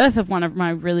the birth of one of my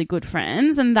really good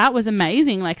friends, and that was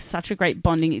amazing. Like, such a great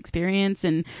bonding experience.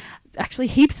 And actually,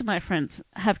 heaps of my friends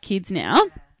have kids now.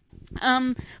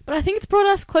 But I think it's brought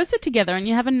us closer together, and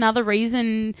you have another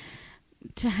reason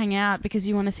to hang out because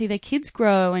you want to see their kids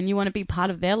grow and you want to be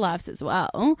part of their lives as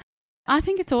well. I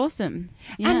think it's awesome.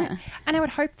 Yeah. And I would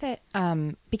hope that,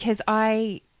 because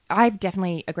I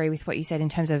definitely agree with what you said in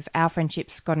terms of our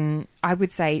friendship's gotten, I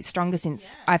would say, stronger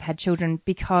since I've had children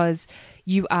because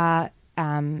you are,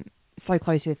 so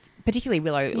close with, particularly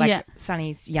Willow, like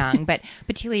Sunny's young, but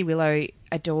particularly Willow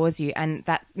adores you, and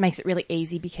that makes it really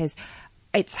easy because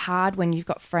it's hard when you've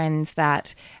got friends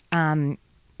that, and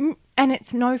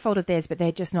it's no fault of theirs, but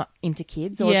they're just not into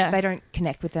kids, or they don't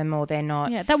connect with them, or they're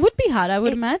not. Yeah, that would be hard, I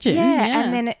would imagine. Yeah,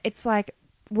 and then it's like,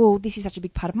 well, this is such a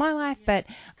big part of my life, but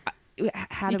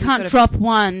how do you can't drop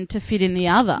one to fit in the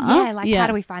other. Yeah, how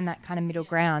do we find that kind of middle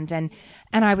ground? And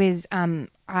I was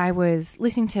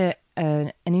listening to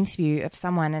an interview of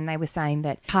someone, and they were saying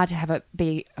that it's hard to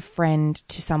be a friend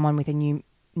to someone with a new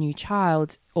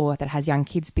child or that has young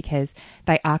kids, because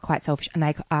they are quite selfish and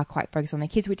they are quite focused on their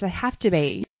kids, which they have to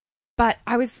be. But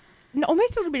I was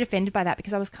almost a little bit offended by that,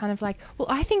 because I was kind of like, well,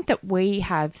 I think that we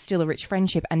have still a rich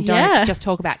friendship and don't just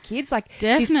talk about kids. Like,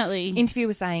 definitely. This interview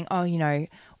was saying,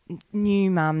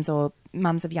 new mums or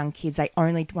mums of young kids, they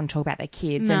only want to talk about their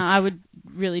kids. No, I would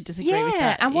really disagree with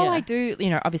that. And while I do,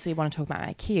 obviously want to talk about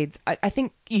my kids, I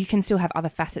think you can still have other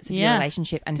facets of your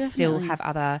relationship and still have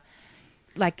other,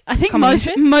 like, I think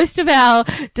most of our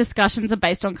discussions are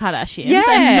based on Kardashians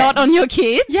and not on your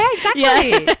kids. Yeah, exactly.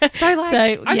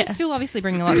 Yeah. I'm still obviously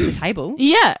bringing a lot to the table.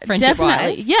 Yeah,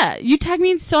 definitely. Yeah, you tag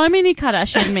me in so many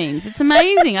Kardashian memes. It's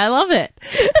amazing. I love it.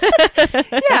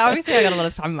 Yeah, obviously I got a lot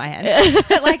of time in my hands.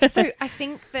 But so I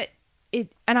think that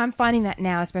and I'm finding that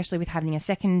now, especially with having a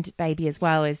second baby as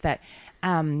well, is that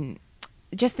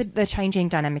just the changing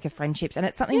dynamic of friendships. And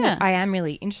it's something that I am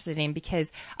really interested in,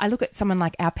 because I look at someone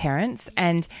like our parents,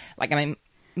 and my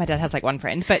dad has one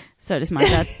friend, but so does my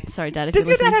dad. Sorry, Dad. If does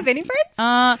your dad have any friends?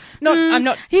 I'm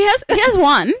not. He has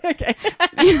one. Okay.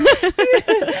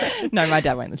 No, my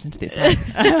dad won't listen to this. I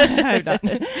hope not.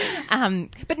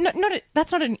 But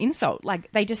that's not an insult. Like,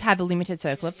 they just have a limited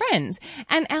circle of friends,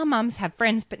 and our mums have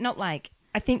friends, but not like.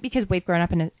 I think because we've grown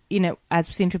up in as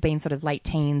we seem to have been sort of late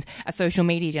teens, a social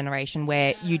media generation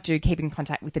where you do keep in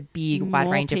contact with a big wide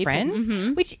range of friends,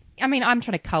 which, I'm trying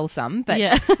to cull some, but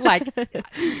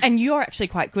and you're actually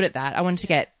quite good at that. I wanted to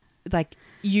get,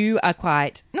 you are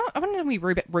quite, I want to be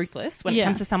rude, but ruthless when it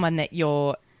comes to someone that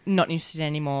you're not interested in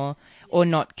anymore or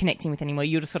not connecting with anymore.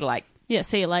 You're just sort of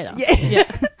see you later. Yeah.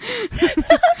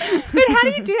 But how do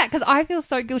you do that? Because I feel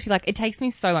so guilty. Like, it takes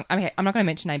me so long. I'm not going to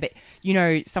mention name, but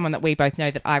someone that we both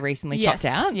know that I recently chopped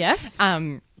out. Yes.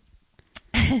 And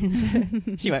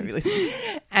she won't be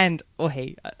listening. Or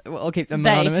he. I'll keep them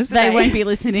anonymous. They won't be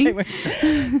listening.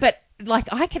 But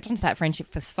I kept on to that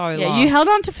friendship for so long. Yeah, you held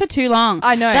on to for too long.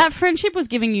 I know. That friendship was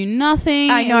giving you nothing.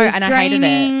 I know, and draining, I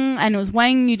hated it. And it was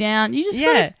weighing you down. You just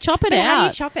gotta chop it out. How do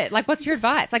you chop it? What's your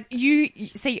advice? You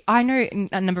see, I know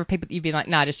a number of people that you'd be like,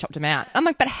 nah, I just chopped them out. I'm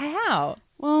like, but how?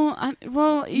 Well,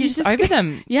 you're just over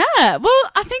them. Yeah. Well,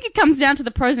 I think it comes down to the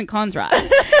pros and cons, right?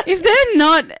 If they're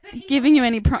not giving you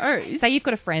any pros. Say you've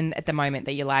got a friend at the moment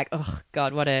that you're like, oh,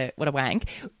 God, what a wank.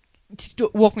 Just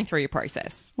walk me through your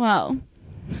process. Well...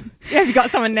 Have you got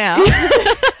someone now?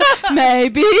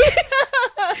 Maybe.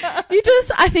 I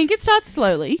think it starts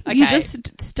slowly. Okay. You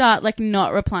just start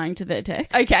not replying to their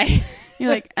text. Okay.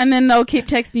 You're and then they'll keep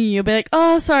texting you. You'll be like,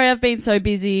 oh, sorry, I've been so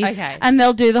busy. Okay. And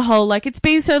they'll do the whole, it's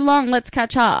been so long, let's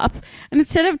catch up. And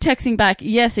instead of texting back,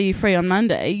 yes, are you free on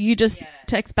Monday? You just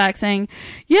text back saying,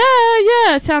 yeah,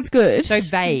 it sounds good. So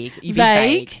vague. You be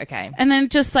vague. Okay. And then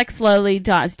it just slowly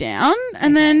dies down.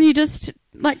 And then you just...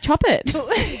 chop it.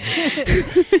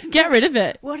 Get rid of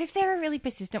it. What if they're a really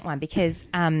persistent one? Because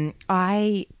so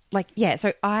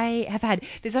I have had,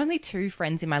 there's only two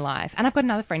friends in my life, and I've got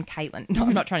another friend, Caitlin. No,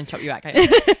 I'm not trying to chop you out, Caitlin.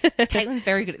 Caitlin's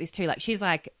very good at this too. She's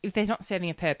if they're not serving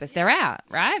a purpose, they're out,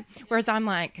 right? Whereas I'm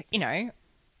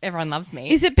everyone loves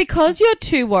me. Is it because you're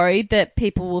too worried that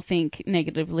people will think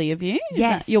negatively of you?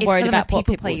 Yes. You're worried about what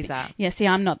people pleaser. Think? Yeah, see,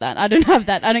 I'm not that. I don't have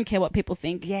that. I don't care what people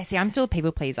think. Yeah, see, I'm still a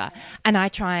people pleaser. And I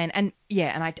try and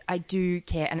I do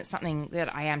care, and it's something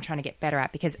that I am trying to get better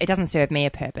at, because it doesn't serve me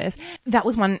a purpose. That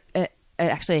was one...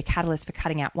 actually a catalyst for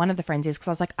cutting out one of the friends, is because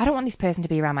I was like, I don't want this person to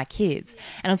be around my kids.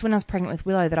 And it was when I was pregnant with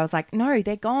Willow that I was like, no,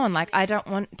 they're gone. I don't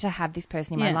want to have this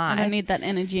person in my life. I don't need that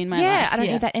energy in my life. Yeah, I don't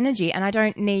need that energy. And I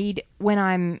don't need when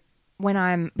I'm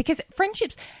because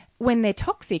friendships, when they're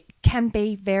toxic, can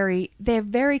be they're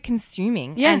very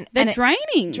consuming. Yeah, they're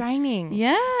draining.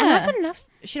 Yeah. And I've got enough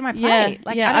shit on my plate.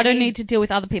 I don't need to deal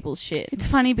with other people's shit. It's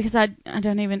funny because I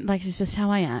don't even, it's just how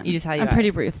I am. You just how you I'm are.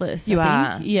 pretty ruthless. You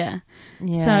I think. Yeah.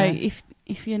 So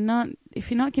if you're not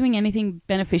giving anything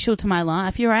beneficial to my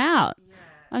life, you're out.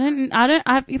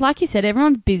 Like you said,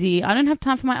 everyone's busy. I don't have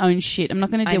time for my own shit. I'm not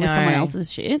going to deal with someone else's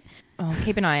shit. Oh,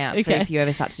 keep an eye out for if you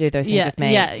ever start to do those things with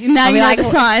me. Yeah, now you know the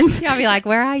signs. I'll be like,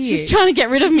 where are you? She's trying to get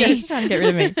rid of me. She's trying to get rid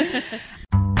of me.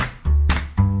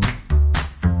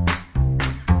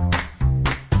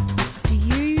 Do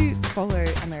you follow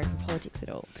American politics at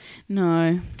all?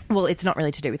 No. Well, it's not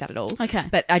really to do with that at all. Okay.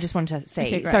 But I just wanted to see.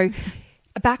 Okay, great. So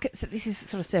So this is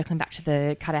sort of circling back to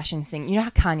the Kardashians thing. You know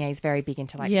how Kanye is very big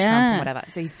into like Trump and whatever.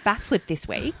 So he's backflipped this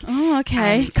week. Oh,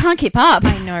 okay. Can't keep up.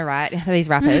 I know, right? These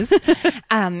rappers.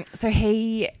 So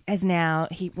he has now.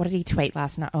 What did he tweet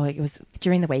last night? Oh, it was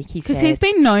during the week. He said, because he's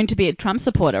been known to be a Trump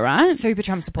supporter, right? Super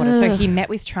Trump supporter. So he met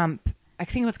with Trump. I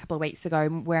think it was a couple of weeks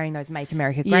ago, wearing those "Make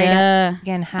America Great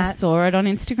Again" hats. I saw it on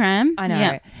Instagram. I know.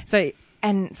 Yeah.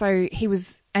 So he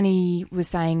was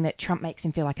saying that Trump makes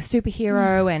him feel like a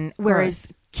superhero, and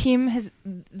whereas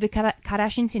the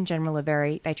Kardashians in general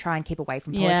they try and keep away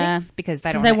from politics because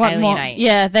they don't want to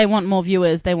alienate. They want more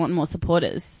viewers, they want more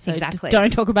supporters. So exactly.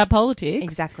 Don't talk about politics.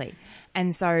 Exactly.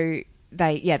 And so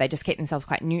they just keep themselves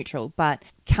quite neutral. But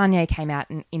Kanye came out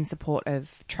in support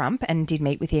of Trump and did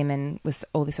meet with him and was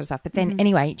all this sort of stuff. But then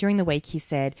anyway, during the week he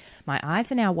said, "My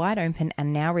eyes are now wide open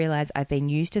and now realise I've been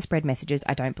used to spread messages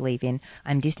I don't believe in.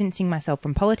 I'm distancing myself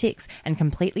from politics and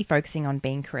completely focusing on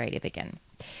being creative again."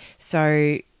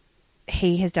 So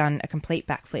he has done a complete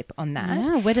backflip on that.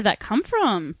 Yeah, where did that come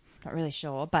from? Not really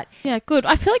sure, but yeah, good.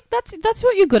 I feel like that's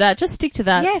what you're good at. Just stick to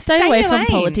that. Yeah, stay away from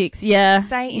politics. Yeah,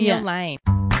 stay in your lane.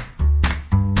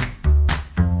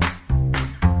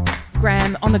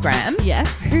 On the gram.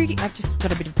 Yes. I've just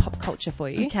got a bit of pop culture for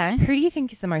you. Okay. Who do you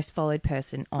think is the most followed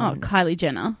person on? Oh, Kylie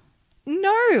Jenner.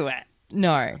 No.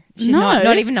 She's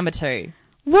not even number 2.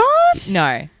 What?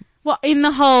 No. What, in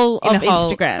the whole of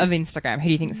Instagram? Of Instagram. Who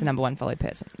do you think is the number 1 followed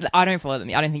person? I don't follow them.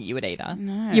 I don't think you would either.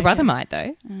 No. Your brother might,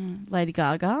 though. Lady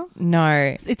Gaga?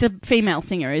 No. It's a female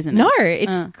singer, isn't it? No,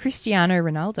 it's Cristiano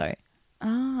Ronaldo.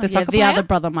 Oh, the other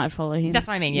brother might follow him. That's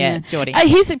what I mean, yeah. Geordie.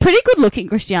 He's a pretty good-looking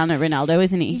Cristiano Ronaldo,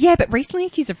 isn't he? Yeah, but recently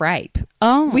accused of rape.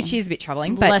 Oh. Which is a bit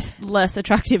troubling. But less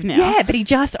attractive now. Yeah, but he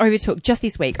just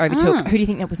this week overtook. Who do you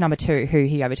think that was number 2 who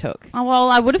he overtook? Oh, well,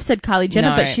 I would have said Kylie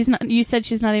Jenner, but she's not. You said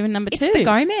she's not even number 2. It's the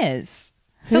Gomez.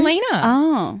 Who? Selena.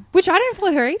 Oh. Which I don't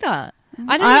follow her either.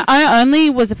 I only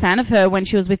was a fan of her when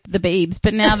she was with the Biebs,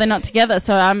 but now they're not together,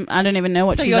 so I don't even know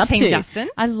what she's up to. So you're Team Justin?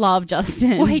 I love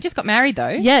Justin. Well, he just got married, though.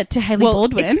 Yeah, to Hailey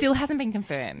Baldwin. It still hasn't been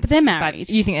confirmed. But they're married. But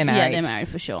you think they're married? Yeah, they're married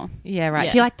for sure. Yeah, right.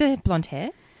 Yeah. Do you like the blonde hair?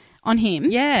 On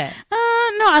him? Yeah.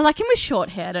 No, I like him with short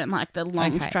hair. I don't like the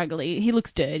long, straggly. He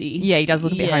looks dirty. Yeah, he does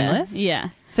look a bit homeless. Yeah.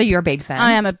 So you're a Biebs fan?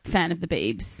 I am a fan of the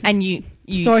Biebs. And you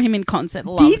saw him in concert.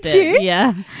 Loved Did you? It.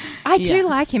 Yeah. I do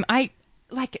like him.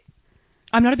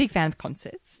 I'm not a big fan of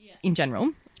concerts in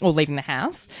general, or leaving the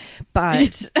house,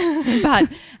 but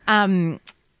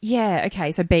yeah,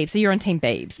 okay. So Biebs. So you're on Team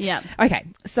Biebs. Yeah. Okay.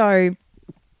 So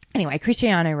anyway,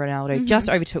 Cristiano Ronaldo just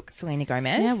overtook Selena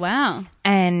Gomez. Yeah. Wow.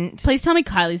 And please tell me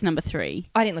Kylie's number 3.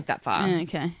 I didn't look that far.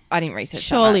 Okay. I didn't research.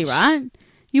 Surely, that right?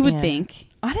 You would think.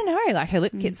 I don't know. Like her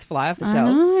lip kits fly off the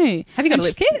shelves. I know. Have you got a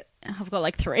lip kit? I've got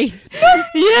like 3. Yeah.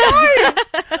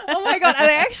 Oh my God. Are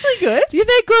they actually good? Yeah,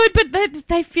 they're good, but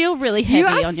they feel really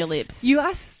heavy on your lips. You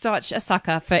are such a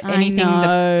sucker for anything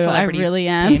the celebrities I really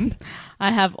am. Pimp.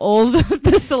 I have all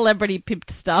the celebrity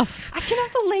pimped stuff. I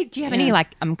cannot believe. Do you have any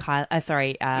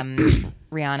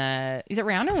Rihanna? Is it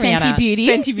Rihanna? Or Fenty Rihanna? Beauty.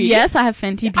 Fenty Beauty. Yes, I have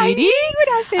Fenty Beauty. I knew you would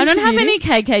have Fenty I don't have Beauty.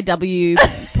 any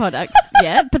KKW products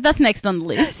yet, but that's next on the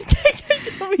list.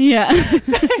 Yeah.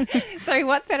 So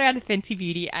what's better out of Fenty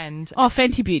Beauty and...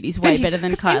 Fenty Beauty's way better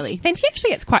than Kylie. Fenty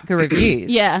actually gets quite good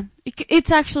reviews. Yeah.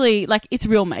 It's actually, it's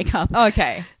real makeup.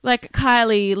 Okay. Like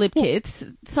Kylie lip kits,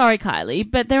 sorry Kylie,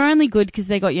 but they're only good because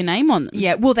they got your name on them.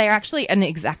 Yeah, well, they're actually an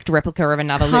exact replica of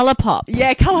another Colourpop.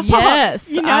 Yeah, Colourpop.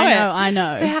 Yes, you know I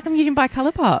know. So how come you didn't buy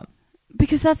Colourpop?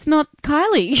 Because that's not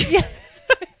Kylie. Yeah.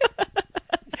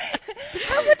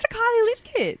 How much are Kylie lip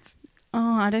kits?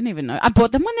 Oh, I don't even know. I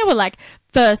bought them when they were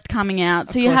first coming out.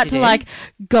 So you had to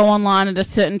go online at a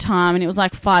certain time and it was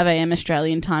 5 a.m.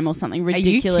 Australian time or something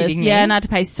ridiculous. Are you kidding me? Yeah, and I had to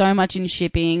pay so much in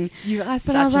shipping. You are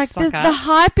such I was a like, sucker. The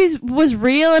hype was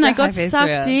real and I got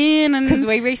sucked in. Because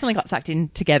we recently got sucked in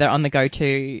together on the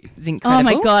Go-To Zinc Credible.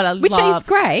 Oh my God, which is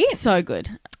great. So good.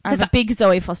 I'm a big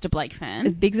Zoe Foster Blake fan. A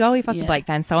big Zoe Foster Blake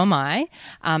fan, so am I.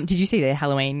 Did you see their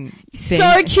Halloween thing?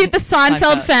 So cute, the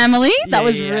Seinfeld family. That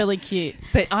was really cute.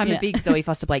 But I'm a big Zoe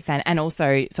Foster Blake fan, and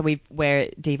also, so we're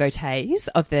devotees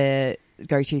of the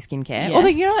Go-To skincare. Yes. Although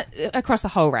you're not across the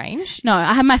whole range. No,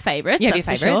 I have my favourites. You have your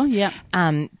favourites. Sure. Yeah.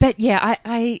 But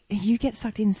yeah, you get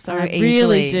sucked in so I easily.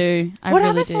 Really do. What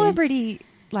other celebrity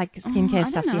skincare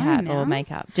stuff do you have or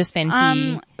makeup? Just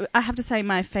Fenty? I have to say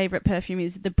my favourite perfume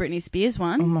is the Britney Spears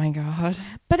one. Oh my God.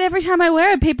 But every time I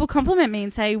wear it, people compliment me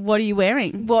and say, what are you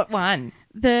wearing? What one?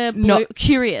 The blue,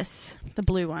 Curious, the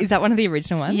blue one. Is that one of the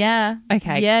original ones? Yeah.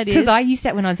 Okay. Yeah, it is. Because I used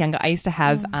to, when I was younger, I used to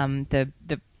have the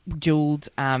jeweled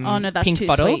that's pink too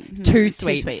bottle. Sweet. Too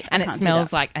sweet. And it can't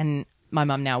smells and my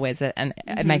mum now wears it and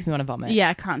it makes me want to vomit. Yeah,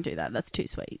 I can't do that. That's too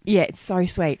sweet. Yeah, it's so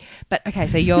sweet. But okay,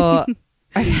 so you're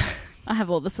I have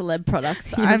all the celeb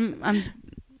products. Yes.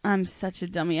 I'm such a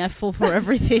dummy. I fall for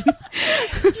everything.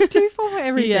 You do fall for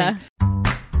everything. Yeah.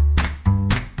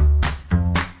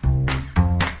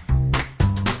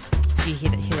 Did you hear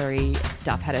that Hilary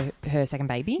Duff had her second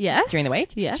baby? Yes. During the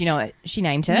week? Yes. Do you know what she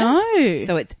named her? No.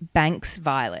 So it's Banks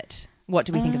Violet. What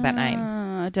do we think of that name?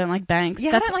 I don't like Banks.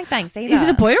 Yeah, I don't like Banks either. Is it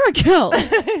a boy or a girl?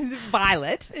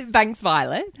 Violet. Banks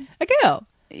Violet. A girl.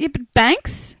 Yeah, but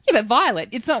Banks? Yeah, but Violet.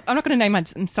 It's not. I'm not going to name my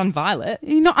son Violet.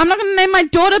 I'm not going to name my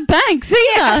daughter Banks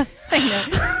either.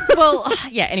 I know. Well,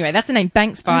 yeah, anyway, that's the name,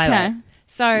 Banks Violet. Okay.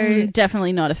 So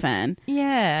definitely not a fan.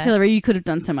 Yeah. Hilary, you could have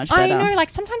done so much better. I know, like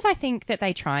sometimes I think that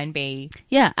they try and be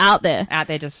out there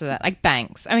just for that. Like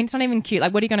Banks. I mean, it's not even cute.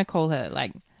 Like, what are you going to call her?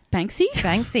 Like Banksy?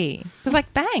 Banksy. It's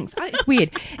like Banks. It's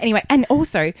weird. Anyway, and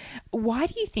also, why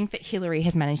do you think that Hilary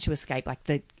has managed to escape like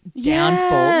the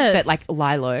downfall that like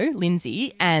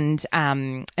Lindsay and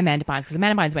Amanda Bynes, because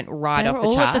Amanda Bynes went right off the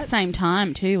charts. All at the same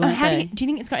time too, weren't they? Do you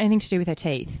think it's got anything to do with her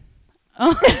teeth?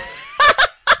 Oh.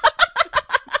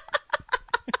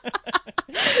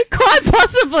 Quite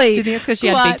possibly. Do you think it's because she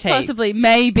had big teeth? Possibly.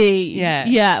 Maybe. Yeah.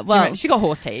 Yeah. Well, she got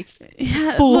horse teeth.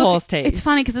 Yeah, full horse teeth. It's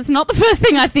funny because it's not the first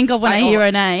thing I think of when I hear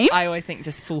her name. I always think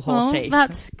just full horse teeth.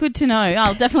 That's good to know.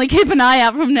 I'll definitely keep an eye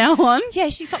out from now on. Yeah,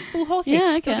 she's got full horse teeth.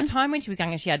 Yeah, okay. There was a time when she was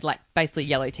younger, she had like basically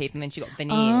yellow teeth, and then she got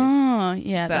veneers. Oh,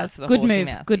 yeah, so that's a good move.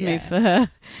 Mouth. Good move for her.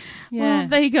 Yeah. Well,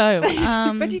 there you go.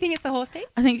 But do you think it's the horse teeth?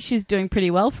 I think she's doing pretty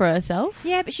well for herself.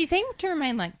 Yeah, but she seemed to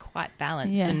remain like quite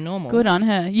balanced and normal. Good on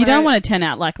her. You don't want to turn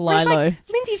out like Lilo. Like,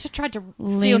 Lindsay just tried to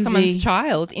steal someone's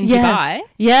child in Dubai.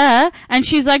 Yeah, and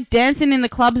she's like dancing in the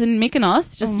clubs in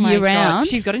Mykonos just year round.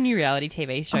 She's got a new reality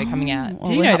TV show coming out. Well,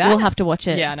 Did you know that? We'll have to watch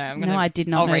it. Yeah, I know. I did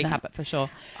not know that. I'll recap it for sure.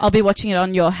 I'll be watching it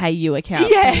on your Hey You account.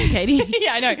 Yeah. Thanks, Katie.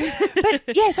 Yeah, I know.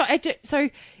 But yeah, so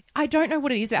I don't know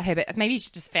what it is about her, but maybe it's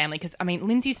just family, because I mean,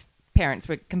 Lindsay's parents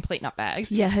were complete nutbags.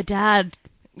 Yeah, her dad.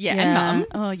 Yeah, and mum.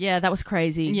 Oh, yeah, that was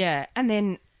crazy. Yeah, and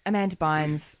then Amanda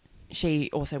Bynes, she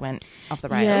also went off the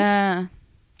rails. Yeah.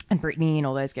 And Brittany and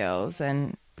all those girls,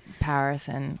 and Paris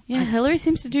and... Yeah, Hilary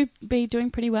seems to be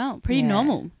doing pretty well. Pretty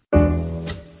normal. I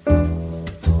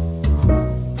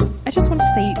just want to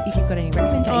see if you've got any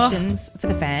recommendations for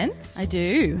the fans. I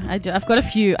do. I've got a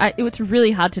few. It's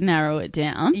really hard to narrow it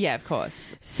down. Yeah, of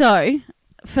course. So...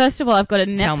 First of all, I've got a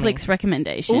Netflix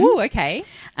recommendation. Ooh, okay.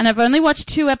 And I've only watched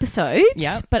 2 episodes.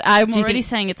 Yep. But I'm already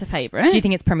saying it's a favourite. Do you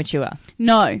think it's premature?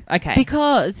 No. Okay.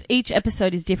 Because each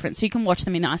episode is different, so you can watch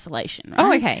them in isolation, right?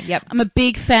 Oh, okay. Yep. I'm a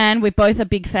big fan. We both are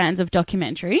big fans of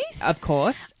documentaries. Of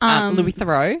course. Louis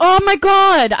Theroux. Oh, my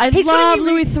God. I love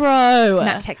Louis Theroux.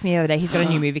 Matt texted me the other day. He's got a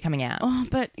new movie coming out. Oh,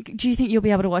 but do you think you'll be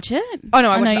able to watch it? Oh,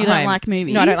 no, I know you don't like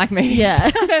movies. No, I don't like movies.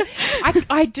 Yeah.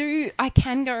 I do. I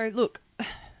can go, look...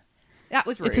 That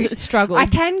was rude. It's a struggle. I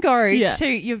can go to...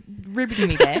 You're riveting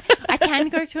me there. I can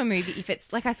go to a movie if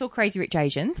it's... Like, I saw Crazy Rich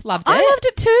Asians. Loved it. I loved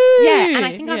it too. Yeah, and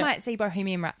I think I might see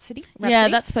Bohemian Rhapsody. Yeah,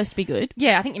 that's supposed to be good.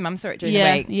 Yeah, I think your mum saw it during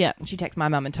the week. Yeah. She texted my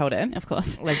mum and told her. Of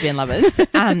course. Lesbian lovers.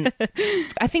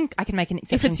 I think I can make an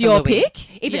exception if it's your Louis.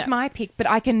 pick? If it's my pick, but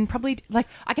I can probably... Like,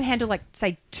 I can handle, like,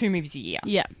 say, 2 movies a year.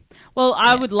 Yeah. Well,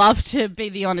 I would love to be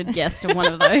the honoured guest of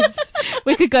one of those.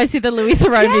 We could go see the Louis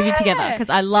Theroux movie together, because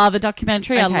I love a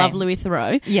documentary. Okay. I love Louis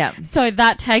Theroux. Yeah. So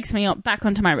that takes me back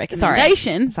onto my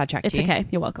recommendation. Sorry. Sidetracked It's you. okay.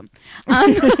 You're welcome.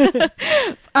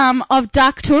 Of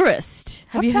Dark Tourist.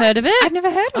 Have you heard of it? I've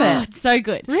never heard of it. Oh, it's so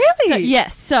good. Really? So,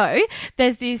 yes. So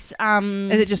there's this...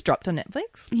 Is it just dropped on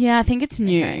Netflix? Yeah, I think it's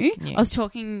new. Okay, new. I was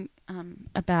talking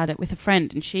about it with a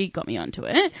friend, and she got me onto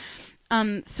it.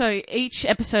 So each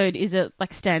episode is a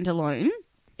standalone.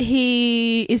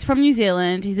 He is from New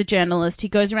Zealand. He's a journalist. He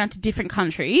goes around to different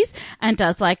countries and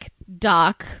does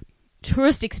dark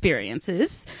tourist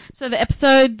experiences. So the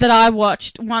episode that I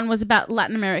watched, one was about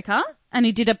Latin America, and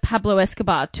he did a Pablo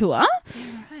Escobar tour.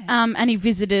 And he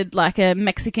visited a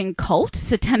Mexican cult,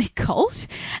 satanic cult.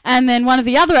 And then one of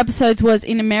the other episodes was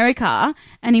in America,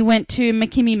 and he went to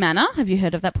McKimmy Manor. Have you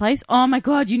heard of that place? Oh my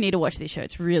God, you need to watch this show.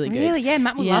 It's really good. Really? Yeah,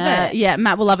 Matt will love it. Yeah,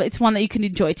 Matt will love it. It's one that you can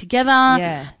enjoy together.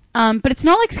 Yeah. But it's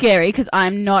not scary, because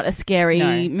I'm not a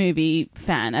scary movie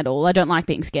fan at all. I don't like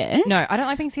being scared. No, I don't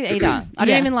like being scared either. I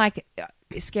don't even like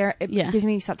scare. It gives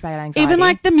me such bad anxiety.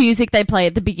 Even the music they play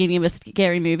at the beginning of a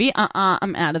scary movie.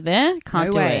 I'm out of there.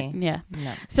 Can't do it. Yeah.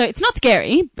 No. So it's not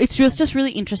scary. It's just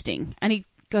really interesting. And he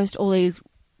goes to all these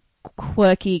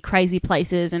quirky, crazy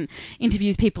places and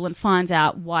interviews people and finds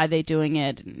out why they're doing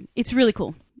it. And it's really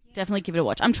cool. Definitely give it a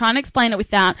watch. I'm trying to explain it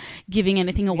without giving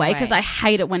anything away, because I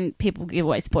hate it when people give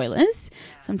away spoilers.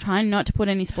 So I'm trying not to put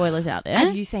any spoilers out there.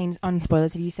 Have you seen, on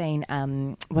spoilers,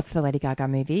 what's the Lady Gaga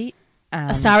movie?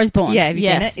 A Star is Born. Yeah, have you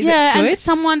seen it? Is yeah, it good? And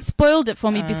someone spoiled it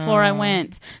for me before I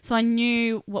went, so I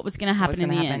knew what was going to happen in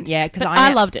the end. Yeah, because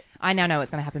I loved it. I now know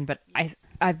what's going to happen, but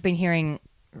I've been hearing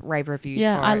rave reviews.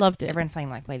 Yeah, for I loved it. Everyone's saying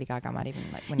like Lady Gaga might even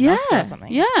like win an Oscar or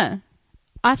something. Yeah,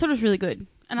 I thought it was really good,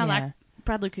 and I like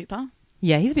Bradley Cooper.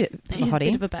 Yeah, he's a bit of a hottie. He's a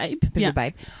bit of a babe. Bit of a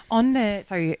babe. On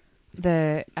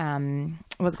the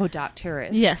what's it called, Dark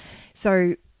Tourist. Yes.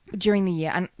 So during the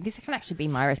year, and this can actually be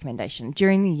my recommendation,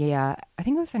 during the year, I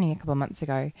think it was only a couple of months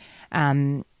ago,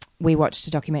 we watched a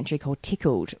documentary called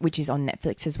Tickled, which is on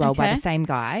Netflix as well by the same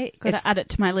guy. Got to add it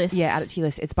to my list. Yeah, add it to your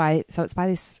list. It's by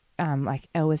this, like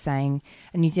Elle was saying,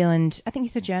 a New Zealand, I think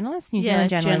he's a journalist, New Zealand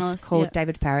journalist called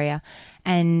David Farrier,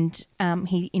 and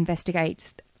he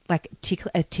investigates like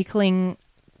a tickling,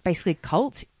 basically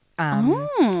cult,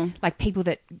 like people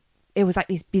that, it was like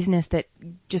this business that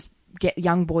just get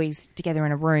young boys together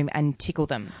in a room and tickle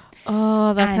them.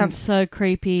 Oh, that sounds so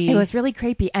creepy. It was really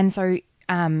creepy. And so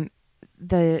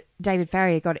the David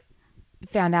Farrier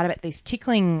found out about this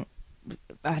tickling,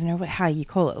 I don't know how you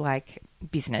call it, like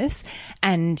business,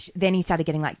 and then he started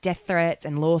getting like death threats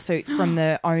and lawsuits from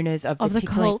the owners of the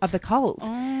cult.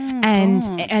 Oh,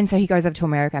 and so he goes over to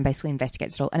America and basically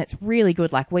investigates it all, and it's really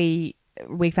good. Like we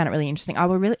found it really interesting. I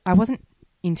wasn't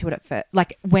into it at first.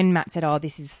 Like when Matt said, "Oh,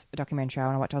 this is a documentary I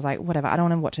want to watch," I was like, "Whatever, I don't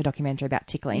want to watch a documentary about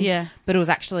tickling." Yeah, but it was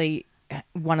actually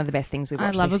one of the best things we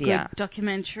watched this year. I love a good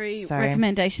documentary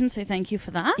recommendation, so thank you for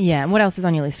that. Yeah, and what else is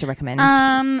on your list to recommend?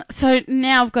 So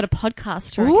now I've got a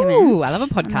podcast to recommend. Ooh, I love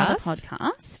a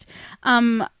podcast.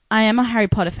 I am a Harry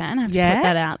Potter fan. I have to put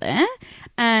that out there.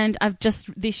 And I've just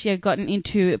this year gotten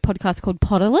into a podcast called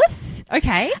Potterless.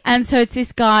 Okay. And so it's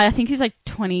this guy, I think he's like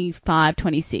 25,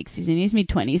 26. He's in his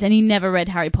mid-20s. And he never read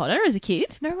Harry Potter as a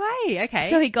kid. No way. Okay.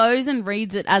 So he goes and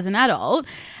reads it as an adult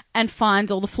and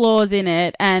finds all the flaws in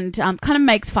it and kind of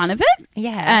makes fun of it.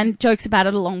 Yeah. And jokes about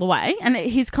it along the way. And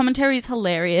his commentary is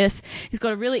hilarious. He's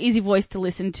got a really easy voice to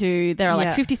listen to. There are like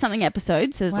 50-something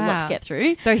episodes, so there's a lot to get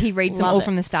through. So he reads them all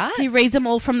from the start? He reads them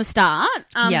all from the start.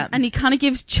 And he kind of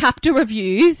gives chapter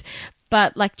reviews,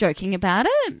 but like joking about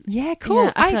it. Yeah, cool.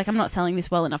 Yeah, I feel like I'm not selling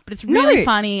this well enough, but it's really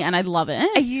funny and I love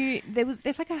it.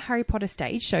 There's like a Harry Potter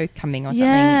stage show coming or something.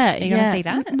 Yeah. Are you going to see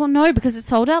that? Well, no, because it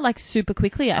sold out like super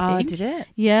quickly, I think. Oh, did it?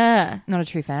 Yeah. Not a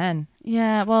true fan.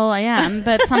 Yeah, well, I am,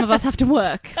 but some of us have to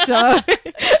work, so.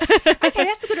 Okay,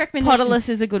 that's a good recommendation. Potterless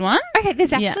is a good one. Okay,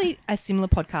 there's actually a similar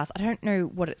podcast. I don't know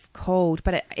what it's called,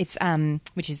 but it's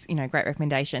which is, great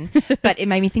recommendation. But it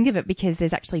made me think of it because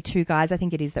there's actually two guys, I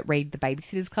think it is, that read the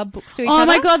Babysitters Club books to each other. Oh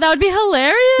my God, that would be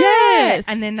hilarious. Yes.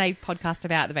 And then they podcast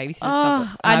about the Babysitters Club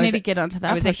books. I need to get onto that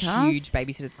podcast. I was a huge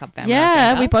Babysitters Club fan.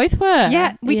 Yeah, we both were.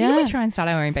 Yeah, didn't we try and start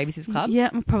our own Babysitters Club?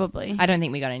 Yeah, probably. I don't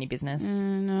think we got any business.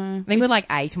 No. I think we were like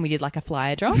 8 and we did like a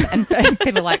flyer drop and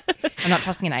people were like, I'm not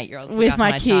trusting an 8-year-old with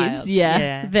my kids. Child.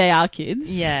 Yeah, they are kids.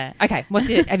 Yeah. Okay,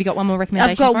 have you got one more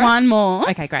recommendation? I've got one more.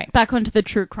 Okay, great. Back onto the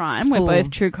true crime. We're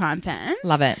both true crime fans.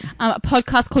 Love it. A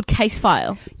podcast called Case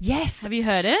File. Yes. Have you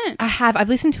heard it? I have. I've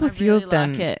listened to a few of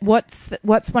them. Like it.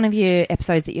 What's one of your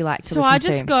episodes that you like to listen to? So I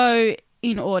just go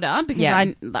in order because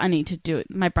I need to do it.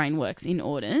 My brain works in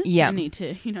orders. Yeah. I need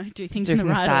to, do things in the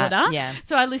right order. Yeah.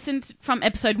 So I listened from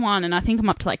episode 1 and I think I'm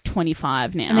up to like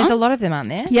 25 now. And there's a lot of them, aren't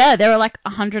there? Yeah, there are like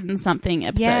 100 and something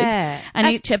episodes. Yeah. And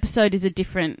each episode is a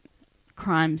different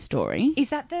crime story. Is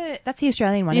that that's the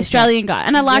Australian one? The Australian guy.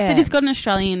 And I like that he's got an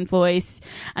Australian voice.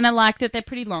 And I like that they're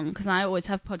pretty long because I always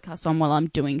have podcasts on while I'm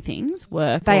doing things,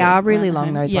 work. They are really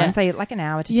long, those ones. They like an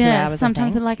hour to 2 hours.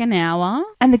 Sometimes they're like an hour.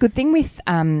 And the good thing with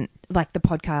like the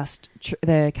podcast,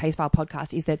 the Case File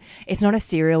podcast, is that it's not a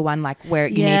serial one like where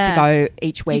you need to go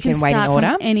each week and wait in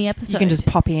order. Any episode. You can just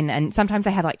pop in, and sometimes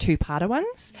they have like 2-parter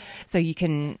ones. So you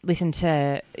can listen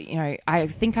to, I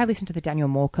think I listened to the Daniel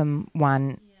Morecambe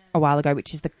one a while ago,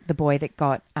 which is the boy that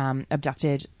got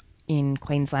abducted in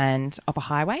Queensland off a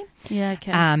highway. Yeah,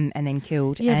 okay. And then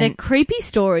killed. Yeah, they're creepy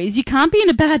stories. You can't be in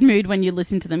a bad mood when you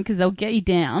listen to them because they'll get you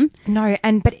down. No,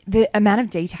 but the amount of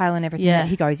detail and everything that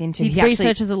he goes into. He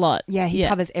researches a lot. Yeah, he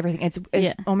covers everything.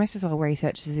 It's almost as well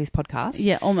researched as this podcast.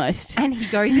 Yeah, almost. And he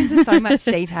goes into so much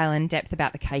detail and depth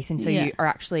about the case, and so you are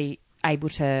actually able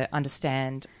to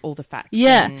understand all the facts.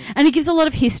 Yeah, and he gives a lot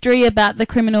of history about the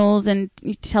criminals and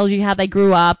he tells you how they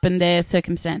grew up and their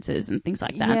circumstances and things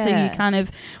like that. Yeah. So you kind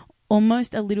of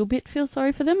almost a little bit feel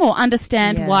sorry for them or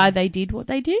understand why they did what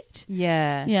they did.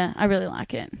 Yeah. Yeah, I really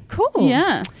like it. Cool.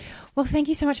 Yeah. Well, thank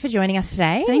you so much for joining us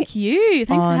today. Thank you.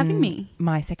 Thanks for having me.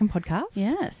 My second podcast.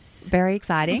 Yes. Very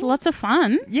exciting. It's lots of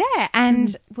fun. Yeah,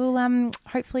 and we'll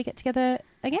hopefully get together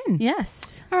again.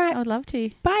 Yes. All right. I would love to.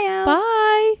 Bye, Elle.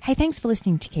 Bye. Hey, thanks for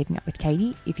listening to Keeping Up with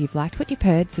Katie. If you've liked what you've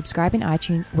heard, subscribe in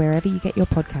iTunes wherever you get your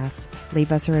podcasts.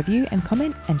 Leave us a review and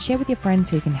comment and share with your friends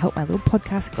so you can help my little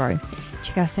podcast grow.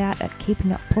 Check us out at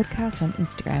Keeping Up Podcast on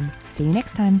Instagram. See you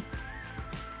next time.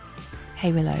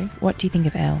 Hey, Willow, what do you think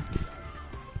of Elle?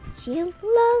 She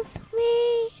loves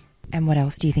me. And what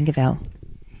else do you think of Elle?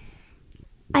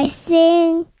 I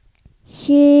think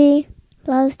she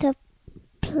loves to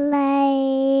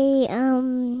play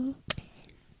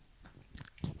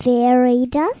fairy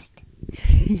dust.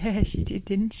 Yeah, she did,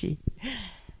 didn't she?